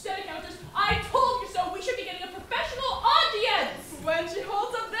stellinghouders. I told you so, we should be getting a professional audience. When she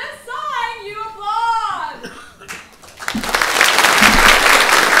holds up this sign, you applaud.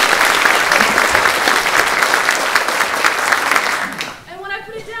 And when I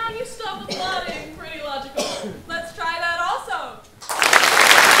put it down, you stop applauding. Pretty logical. Let's try that also.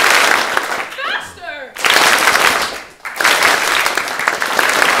 Faster!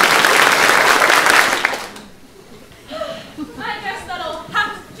 I guess that'll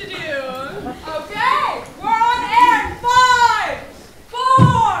have to do. Okay, we're on air in 5, 4,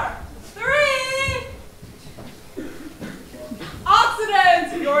 3.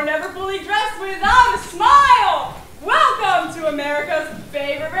 Occident, you're never fully dressed without a smile. Welcome to America's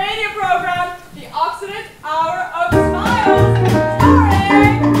favorite radio program, the Occident Hour of Smiles,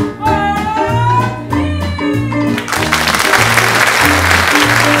 starring Werf.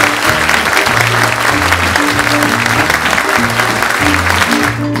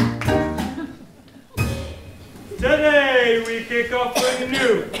 Today we kick off a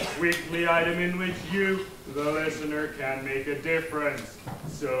new weekly item in which you, the listener, can make a difference.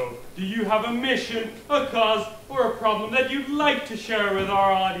 So, do you have a mission, a cause, or a problem that you'd like to share with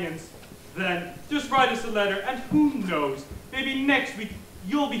our audience? Then just write us a letter, and who knows, maybe next week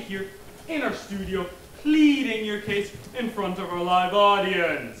you'll be here in our studio pleading your case in front of our live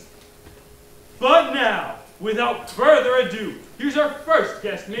audience. But now, without further ado, here's our first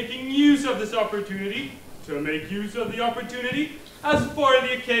guest making use of this opportunity. To make use of the opportunity, as for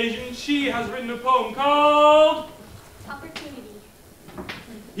the occasion, she has written a poem called Opportunity.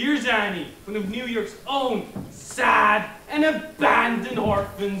 Here's Annie, one of New York's own sad and abandoned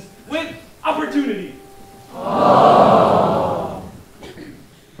orphans with opportunity.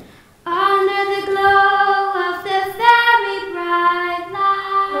 Under the glow of the very bright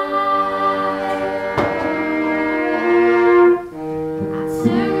light, I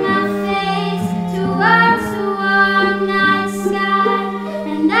turn my face towards the warm night sky,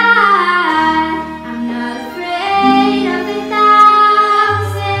 and I'm not afraid of 1,000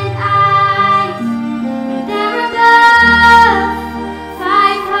 eyes. They're above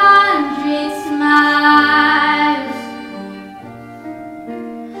 500 smiles.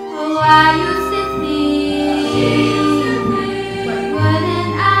 Oh, I used to think, what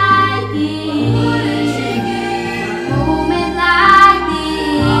wouldn't I give for a moment like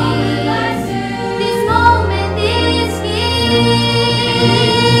this?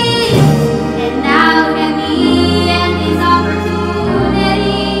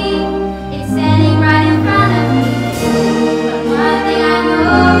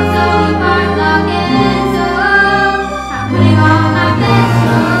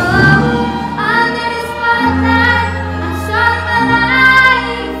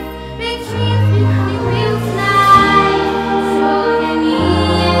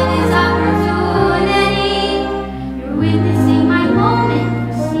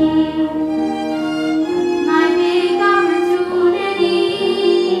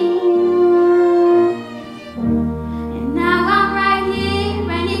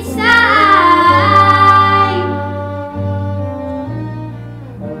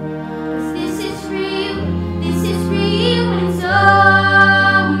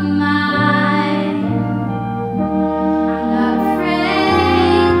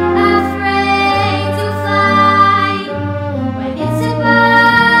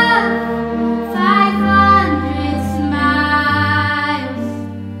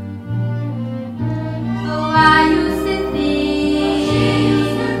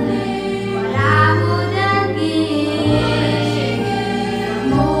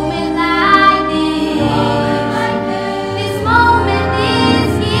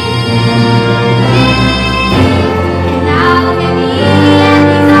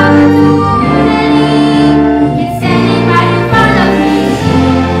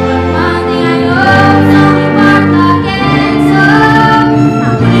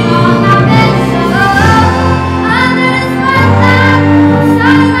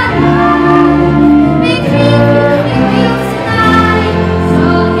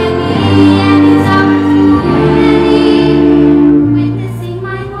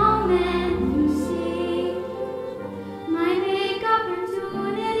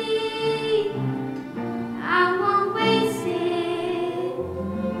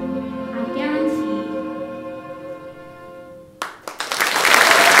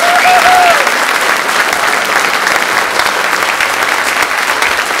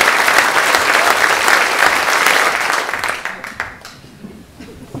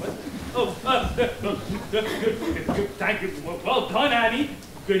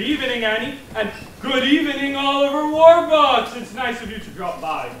 good evening, Annie, and good evening, Oliver Warbucks. It's nice of you to drop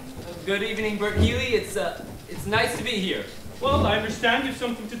by. Good evening, Bert Healy. It's nice to be here. Well, I understand you have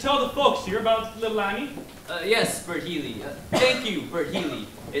something to tell the folks here about little Annie. Yes, Bert Healy. Thank you, Bert Healy.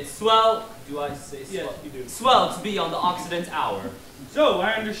 It's swell. Do I say swell? Yes, you do. Swell to be on the Occident Hour. So,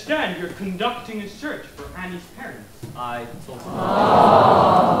 I understand you're conducting a search for Annie's parents. I told you.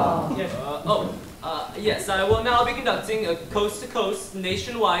 Yes. Yes, I will now be conducting a coast-to-coast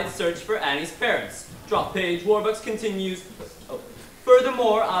nationwide search for Annie's parents. Drop page, Warbucks continues.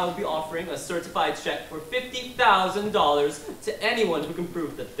 Furthermore, I will be offering a certified check for $50,000 to anyone who can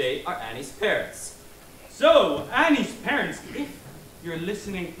prove that they are Annie's parents. So, Annie's parents, if you're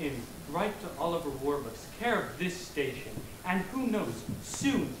listening in, write to Oliver Warbucks, care of this station. And who knows,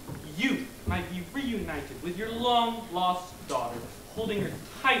 soon you might be reunited with your long-lost daughter, holding her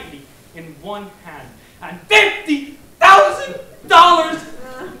tightly in one hand and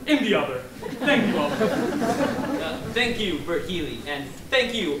 $50,000 in the other. Thank you, Oliver. Thank you, Bert Healy, and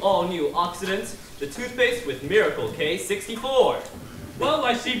thank you, all new Occident, the toothpaste with Miracle K64. Well,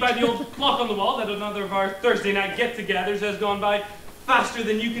 I see by the old clock on the wall that another of our Thursday night get-togethers has gone by faster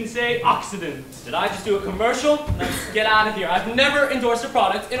than you can say Occident. Did I just do a commercial? Let's get out of here. I've never endorsed a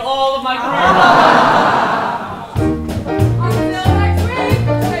product in all of my career. Until next week,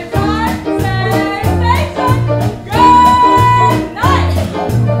 same time, same station. Good night.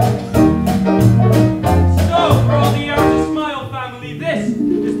 So, for all the Hours of Smile family, this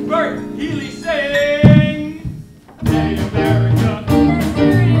is Bert Healy saying, Hey America.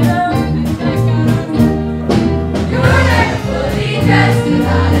 Just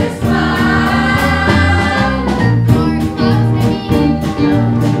another smile.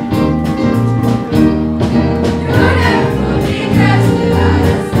 You're never fully dressed without a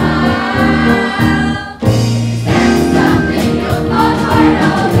smile. There's something you'll fall part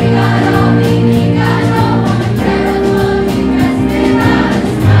of. We got all we got no one. Never fully dressed without a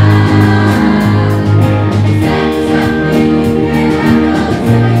smile.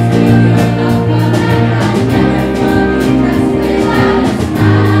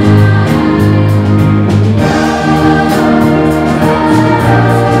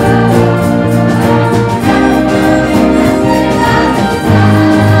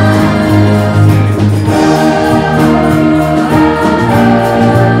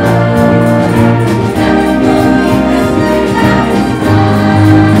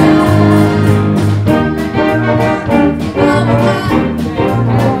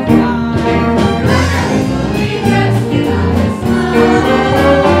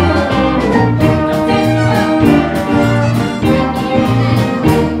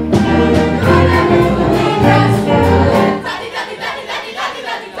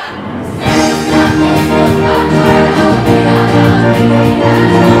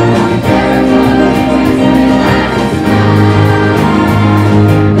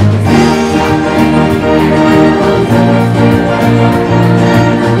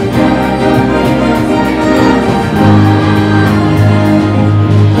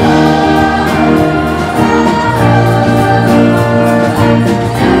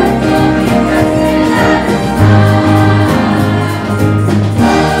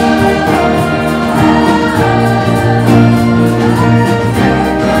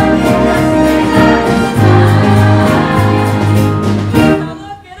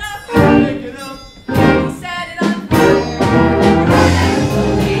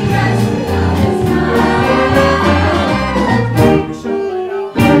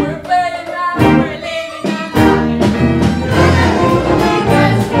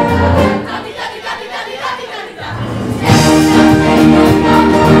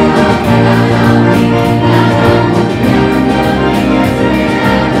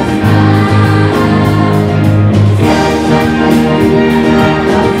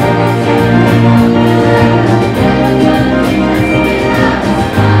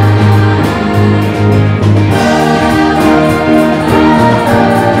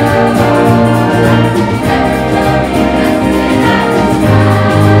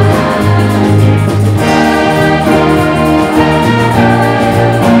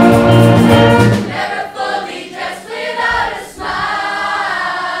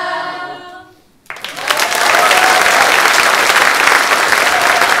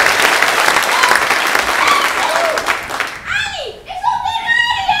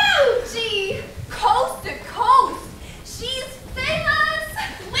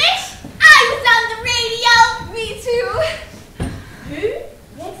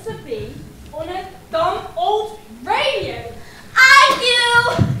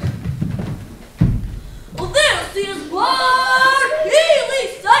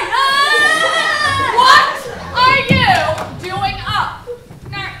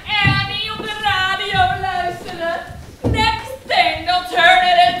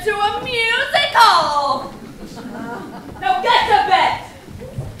 all! Now get to bed!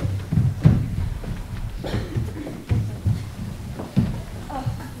 A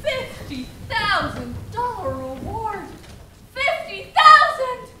 $50,000 reward! 50,000!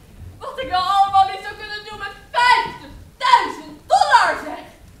 Wat ik nou allemaal niet zou kunnen doen met $50,000, zeg!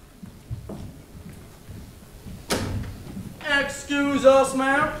 Excuse us,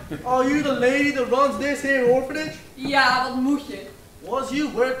 ma'am. Are you the lady that runs this here orphanage? Ja, wat moet je? Was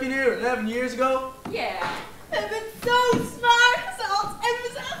you working here 11 years ago? Yeah. We hebben zo zwaar gezeld en we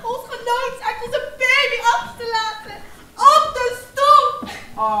zijn ons genoodzaakt onze baby af te laten. Op de stoep!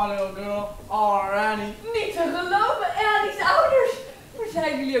 Oh, little girl. Oh, Annie. Niet te geloven, Annie's ouders. Waar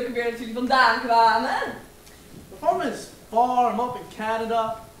zijn jullie ook weer dat jullie vandaan kwamen? We're from this farm up in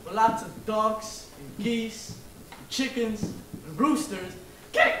Canada with lots of ducks and geese and chickens and roosters.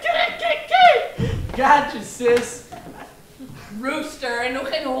 Kik, kik, kik, kik! Gotcha, sis. Rooster, en nog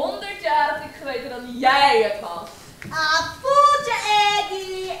geen 100 jaar had ik geweten dat jij het was. I fooled you,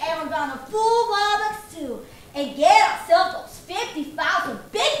 Aggie, and we're gonna fool Robux too, and get ourselves those 50,000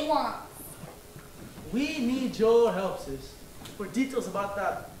 big ones. We need your help, sis. For details about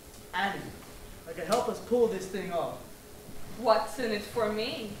that Annie that can help us pull this thing off. What's in it for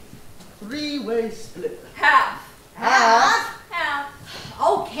me? 3-way split. Half. Half? Half.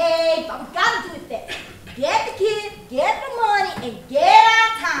 Okay, but we gotta do it fast. Get the kid, get the money, and get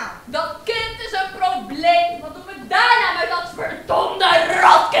out of town. Dat kind is een probleem. Wat doen we daarna met dat verdomde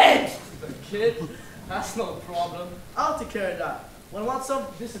rotkind? The kid? That's no problem. I'll take care of that. When I want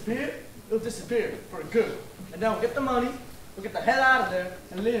something to disappear, it'll disappear for good. And then we'll get the money, we'll get the hell out of there,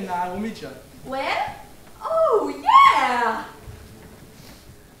 and Lynn and I will meet you. Where? Oh, yeah!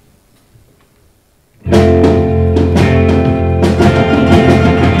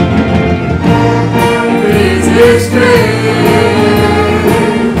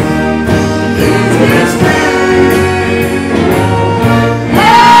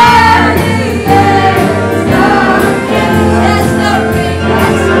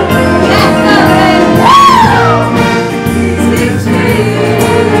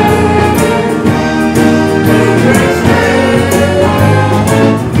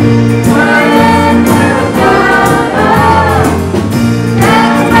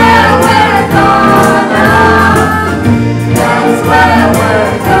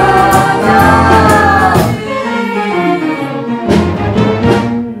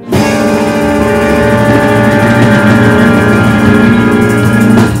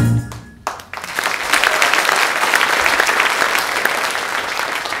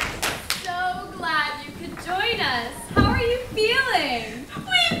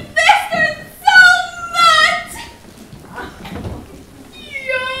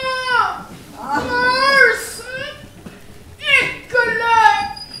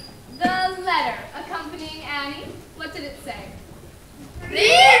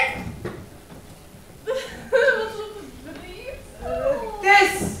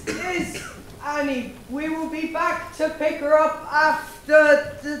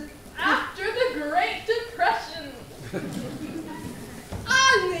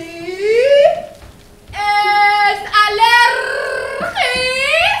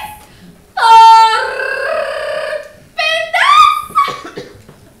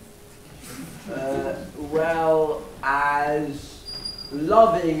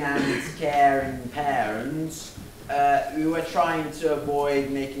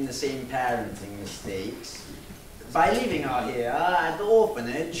 By leaving her here at the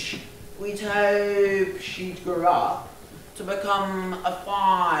orphanage, we'd hope she'd grow up to become a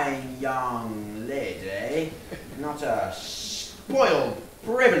fine young lady, not a spoiled,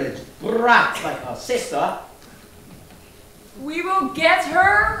 privileged brat like her sister. We will get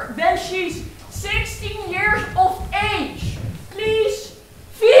her when she's 16 years of age. Please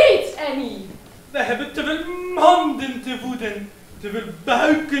feed Annie. We hebben te veel handen te voeden, te veel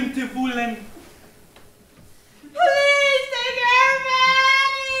buiken te voelen. Please take care of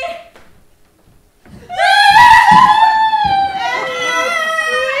Annie!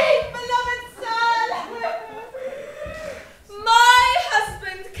 Annie, beloved son! My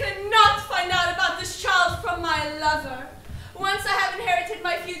husband cannot find out about this child from my lover. Once I have inherited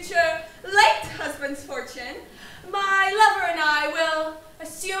my future late husband's fortune, my lover and I will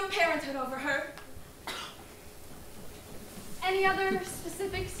assume parenthood over her. Any other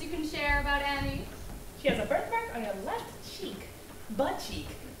specifics you can share about Annie? She has a birthmark on her left cheek. Butt cheek.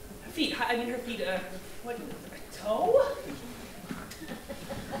 Feet. I mean her feet, what, a toe?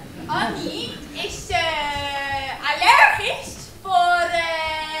 Annie is allergisch voor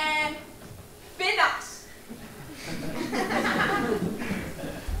pinda's.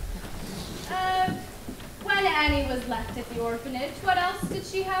 left at the orphanage. What else did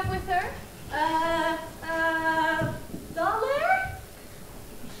she have with her? Dollar?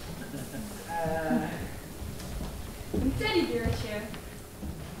 Een teddybeertje.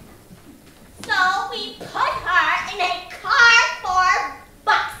 So we put her in a cardboard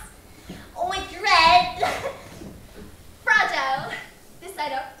box with red fragile. This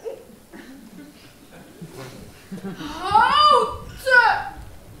side up. Houten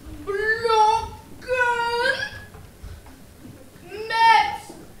blokken met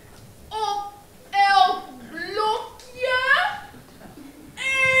op elk blokje 1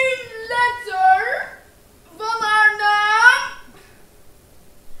 letter van haar naam.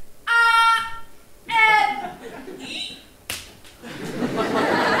 A-N-I.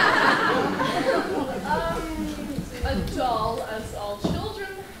 A doll, as all children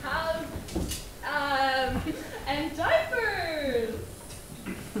have, and diapers.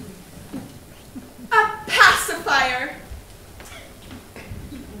 A pacifier.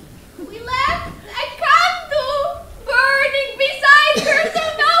 We left a candle burning beside her so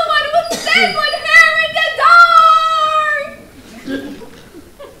no one would say put her in the dark.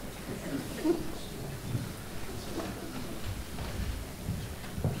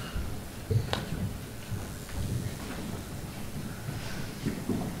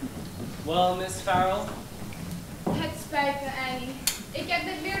 Well, Miss Farrell, Het spijt me, Annie. Ik heb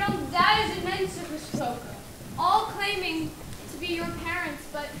met meer dan 1000 mensen gesproken. All claiming to be your parents,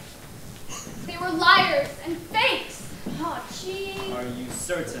 but they were liars and fakes. Oh, gee. are you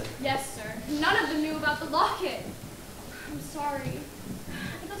certain? Yes, sir. None of them knew about the locket. I'm sorry.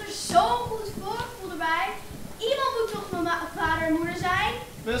 Ik had er zo'n goed voorgevoel erbij. Iemand moet toch mijn vader en moeder zijn?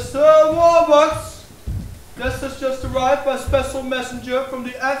 Mr. Warbucks, guest has just arrived by special messenger from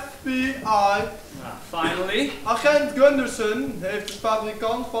the FBI. Finally. Agent Gunderson heeft de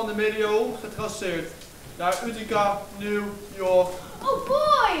fabrikant van de medioom getraceerd naar Utica, New York. Oh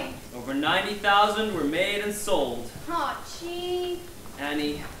boy! Over 90,000 were made and sold. Oh, gee.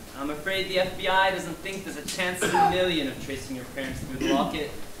 Annie, I'm afraid the FBI doesn't think there's a chance in a million of tracing your parents through the locket.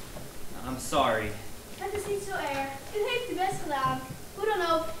 I'm sorry. Het is niet zo erg. U heeft uw best gedaan. Hoe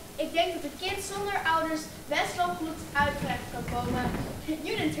dan ook, ik denk dat een kind zonder ouders best wel goed uitgerecht kan komen.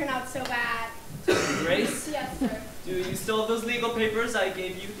 You didn't turn out so bad. Grace? Yes, sir. Do you still have those legal papers I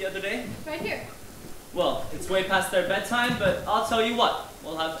gave you the other day? Right here. Well, it's way past their bedtime, but I'll tell you what.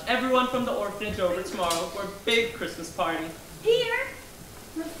 We'll have everyone from the orphanage over tomorrow for a big Christmas party. Hier,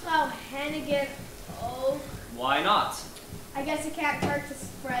 mevrouw Hannigan. Oh, Why not? I guess it can't hurt to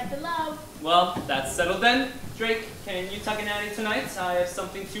spread the love. Well, that's settled then. Drake, can you tuck in Annie tonight? I have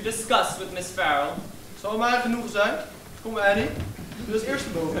something to discuss with Miss Farrell. Zal mij genoegen zijn? Kom Annie, doe als eerste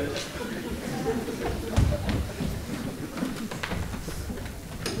boven.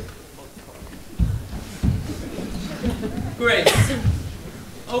 Grace,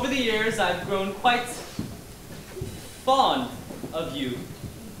 over the years I've grown quite fond of you.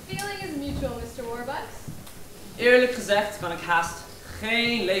 Feeling is mutual, Mr. Warbucks. Eerlijk gezegd kan ik haast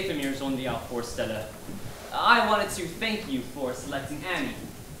geen leven meer zonder jou voorstellen. I wanted to thank you for selecting Annie.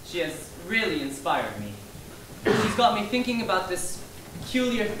 She has really inspired me. She's got me thinking about this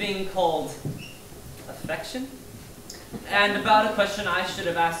peculiar thing called affection. And about a question I should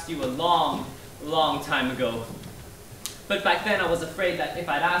have asked you a long, long time ago. But back then I was afraid that if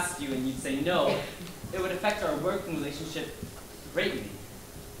I'd asked you and you'd say no, it would affect our working relationship greatly.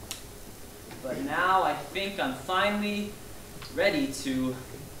 But now I think I'm finally ready to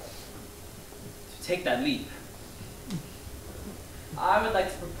take that leap. I would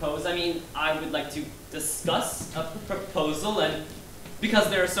like to propose, I would like to discuss a proposal, and because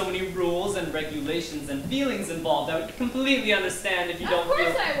there are so many rules and regulations and feelings involved, I would completely understand if you don't feel...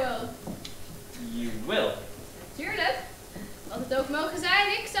 Of course I will. You will. Tuurlijk. Wat het ook mogen zijn,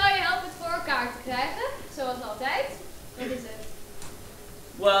 ik zal je helpen het voor elkaar te krijgen. Zoals altijd. Wat is het?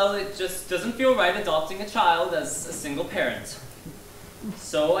 Well, it just doesn't feel right adopting a child as a single parent.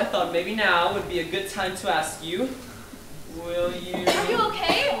 So I thought maybe now would be a good time to ask you, will you... Are you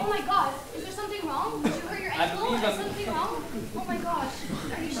okay? Oh my god. Is there something wrong? Did you hurt your I ankle? believe Is I'm- something wrong? Oh my gosh.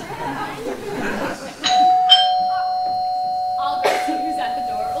 Are you sure? I'll go see who's at the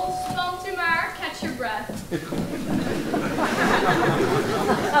door. Ontspan u maar, catch your breath.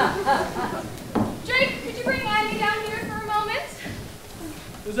 Drake, could you bring Annie down here for a moment?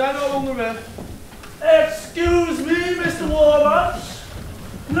 We zijn al onderweg. Excuse me, Mr. Warbucks.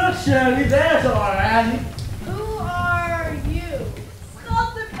 Look, Shirley, there's our Annie. Who are you?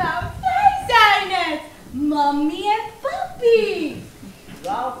 Schattenbout, wij zijn het! Mommy en papi!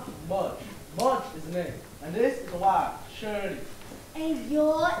 Ralph Mudge. Mudge is the name. And this is the wife, Shirley. And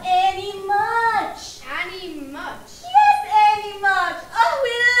you're Annie Much. Annie Much. Yes!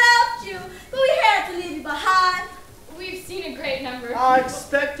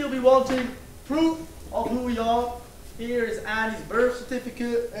 expect you'll be wanting proof of who we are. Here is Annie's birth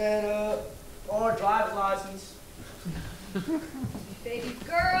certificate and our driver's license. Baby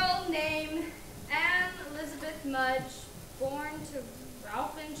girl named Anne Elizabeth Mudge, born to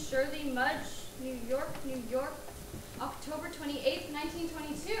Ralph and Shirley Mudge, New York, October 28th,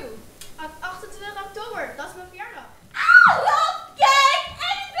 1922. 28 oktober, dat is mijn verjaardag. Auw, kijk!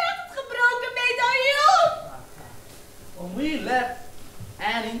 En ik werd het gebroken medaillon! When we left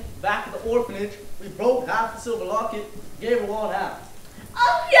Annie back at the orphanage, we broke half the silver locket, gave her one half.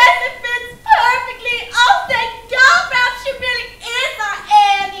 Oh yes, it fits perfectly! Oh thank God, Ralph Shibili is our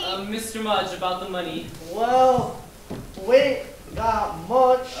Annie! Mr. Mudge, about the money. Well, we ain't got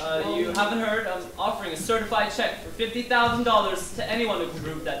much. You haven't heard? I'm offering a certified check for $50,000 to anyone who can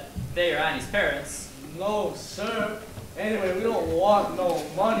prove that they are Annie's parents. No, sir. Anyway, we don't want no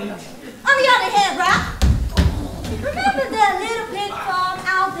money. On the other hand, Ralph, remember that little pig farm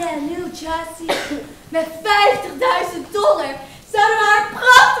out there in New Jersey? Met $50.000 zouden we haar een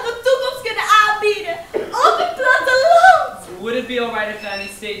prachtige toekomst kunnen aanbieden. Op het platteland! Would it be alright if Annie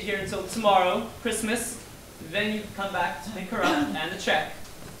stayed here until tomorrow, Christmas? Then you come back to pick her up and the check.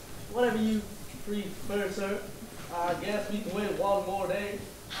 Whatever you prefer, sir. I guess we can wait one more day.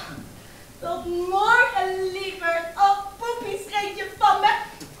 Tot morgen, lieverd. Oh, poepiescheentje van me.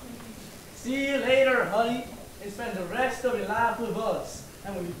 See you later, honey. And spend the rest of your life with us.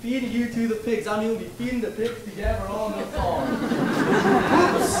 And we'll be feeding you to the pigs. I mean, we'll be feeding the pigs together on the farm.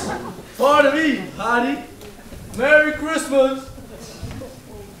 Oops. Pardon me, honey. Merry Christmas.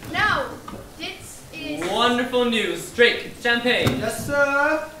 Nou, dit is... Wonderful news. Drake, champagne. Yes,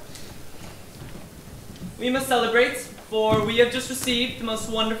 sir. We must celebrate, for we have just received the most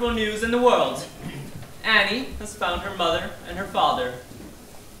wonderful news in the world. Annie has found her mother and her father.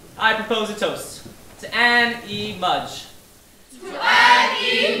 I propose a toast to Anne E. Mudge. To Anne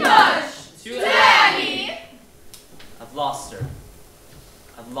E. Mudge! To Annie! I've lost her.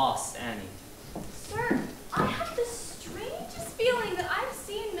 I've lost Annie. Sir, I have the strangest feeling that I've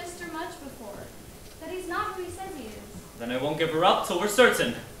seen Mr. Mudge before. That he's not who he says he is. Then I won't give her up till we're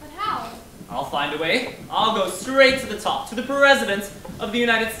certain. But how? I'll find a way. I'll go straight to the top, to the President of the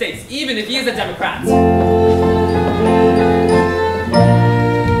United States, even if he is a Democrat.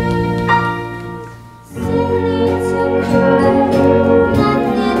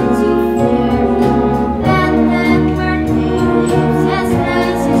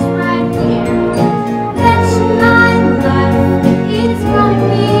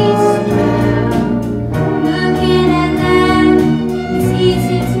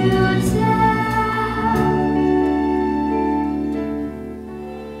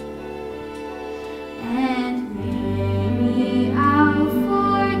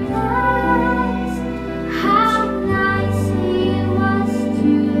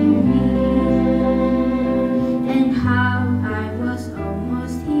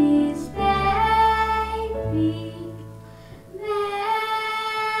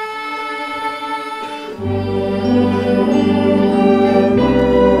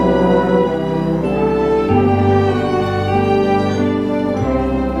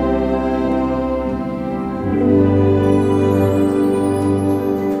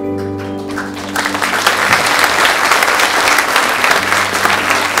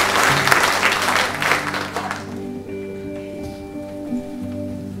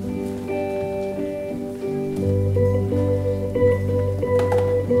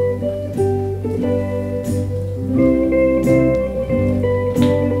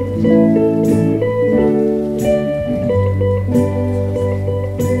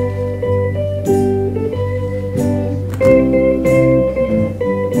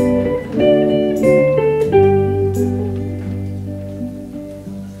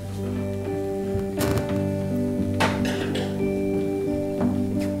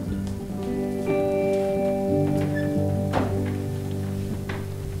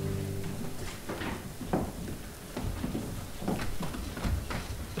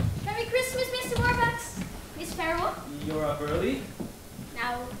 You're up early?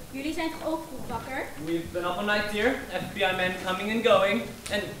 Nou, jullie zijn toch ook vroeg wakker? We've been up all night, dear. FBI men coming and going.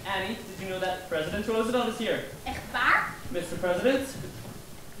 And Annie, did you know that President Roosevelt is here? Echt waar? Mr. President?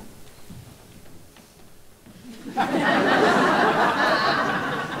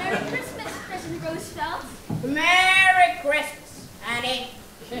 Merry Christmas, President Roosevelt. Merry Christmas, Annie.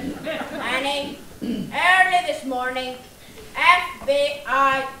 Annie, early this morning,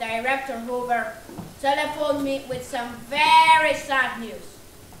 FBI Director Hoover telephoned me with some very sad news.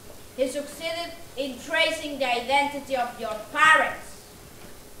 He succeeded in tracing the identity of your parents.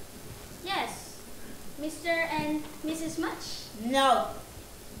 Yes. Mr. and Mrs. Mudge? No,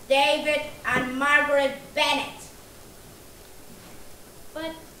 David and Margaret Bennett.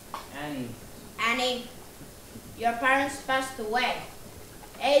 But Annie, your parents passed away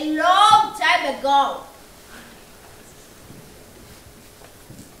a long time ago.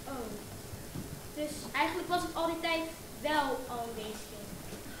 Oh, dus eigenlijk was ik al die tijd wel al een beetje.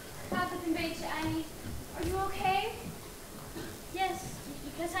 Gaat het een beetje, Annie? Are you okay? Yes,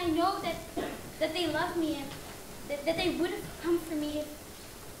 because I know that they love me and that they would have come for me if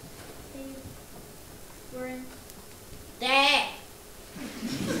they weren't dead.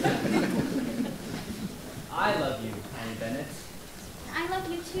 I love you, Annie Bennett. I love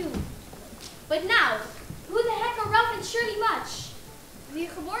you too. But now, who the heck are Ralph and Shirley Much? Die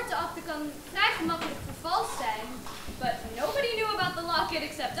geboorteakte kan vrij gemakkelijk vervalst zijn, but nobody knew about the locket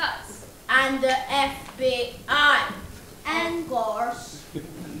except us. And the FBI. And of course.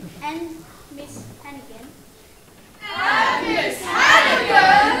 And Miss Hannigan. And Miss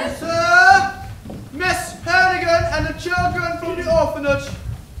Hannigan! Sir! Miss Hannigan and the children from the orphanage.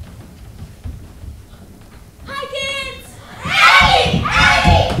 Hi, kids! Annie!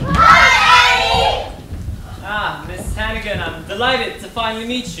 Annie! Hi, Annie! Ah, Miss Hannigan, I'm delighted to finally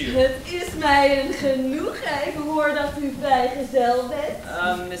meet you. Het is mij een genoegen even horen dat u vrijgezel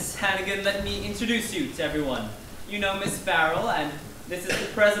bent. Miss Hannigan, let me introduce you to everyone. You know Miss Farrell, and this is the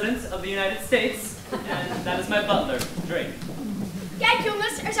President of the United States, and that is my butler, Drake. Kijk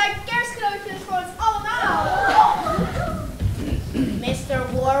jongens, er zijn kerstcadeautjes voor ons allemaal.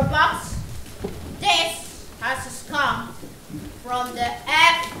 Mr. Warbucks, this has come from the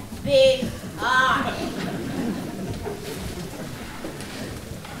FBI.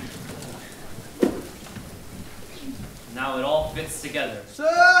 Now it all fits together.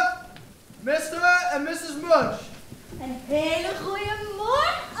 Sir, Mr. and Mrs. Mudge. Een hele goede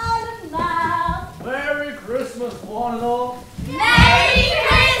morgen allemaal. Merry Christmas, one and all. Merry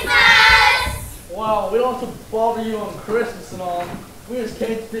Christmas! Wow, we don't have to bother you on Christmas and all. We just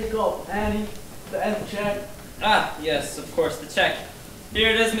came to pick up Annie, the end check. Ah, yes, of course, the check. Here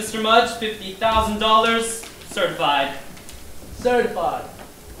it is, Mr. Mudge, $50,000, certified. Certified.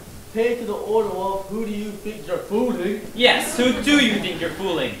 Paid to the order of who do you think you're fooling? Yes, who do you think you're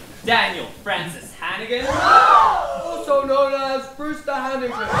fooling? Daniel Francis Hannigan? Also known as Brewster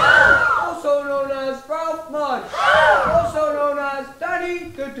Hannigan. Also known as Ralph Mudge. Also known as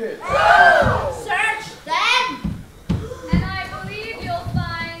Danny Goodin. Search them! And I believe you'll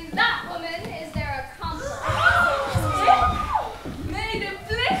find that woman is their accomplice.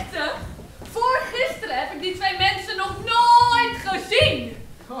 Medeplichtig? Voor gisteren heb ik die twee mensen nog nooit gezien.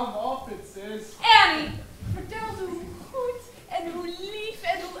 Come off it, sis. Annie, vertel hoe goed en hoe lief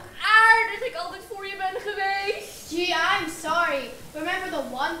en hoe aardig ik altijd voor je ben geweest. Gee, I'm sorry. Remember the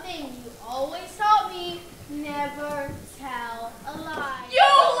one thing you always taught me? Never tell a lie. You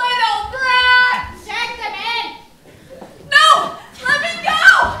little brat! Check them in! No! Let me go!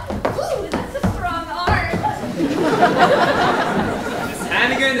 Ooh, that's a strong arm. Miss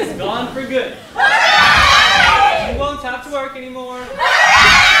Hannigan is gone for good. You won't have to work anymore.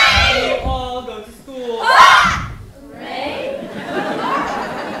 You all go to school. Ray?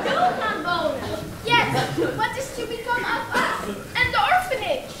 Don't not wonen. Yes, what is to become of us and the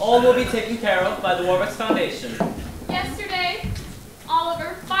orphanage? All will be taken care of by the Warbucks Foundation. Yesterday,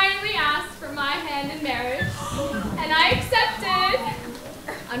 Oliver finally asked for my hand in marriage, and I accepted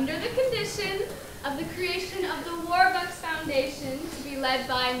under the condition of the creation of the Warbucks Foundation to be led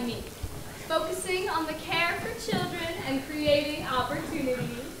by me, focusing on the care for children and creating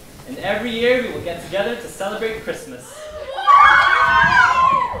opportunities. And every year we will get together to celebrate Christmas.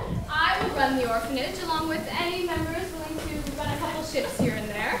 I will run the orphanage along with any members willing to run a couple shifts here and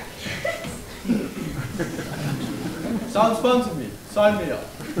there. Sounds fun to me. Sign me up.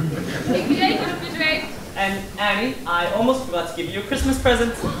 Take me Jacob, you Drake. And Annie, I almost forgot to give you a Christmas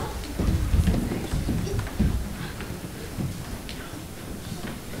present.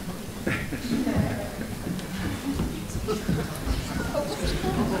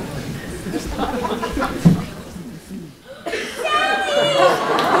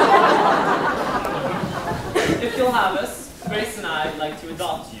 If you'll have us, Grace and I'd like to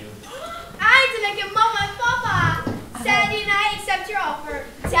adopt you. Eindelijk een mama en papa! Sandy and I accept your offer,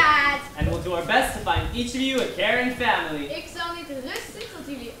 Dad. And we'll do our best to find each of you a caring family. Ik zal niet rusten tot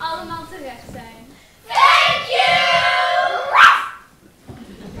jullie allemaal terecht zijn. Thank you!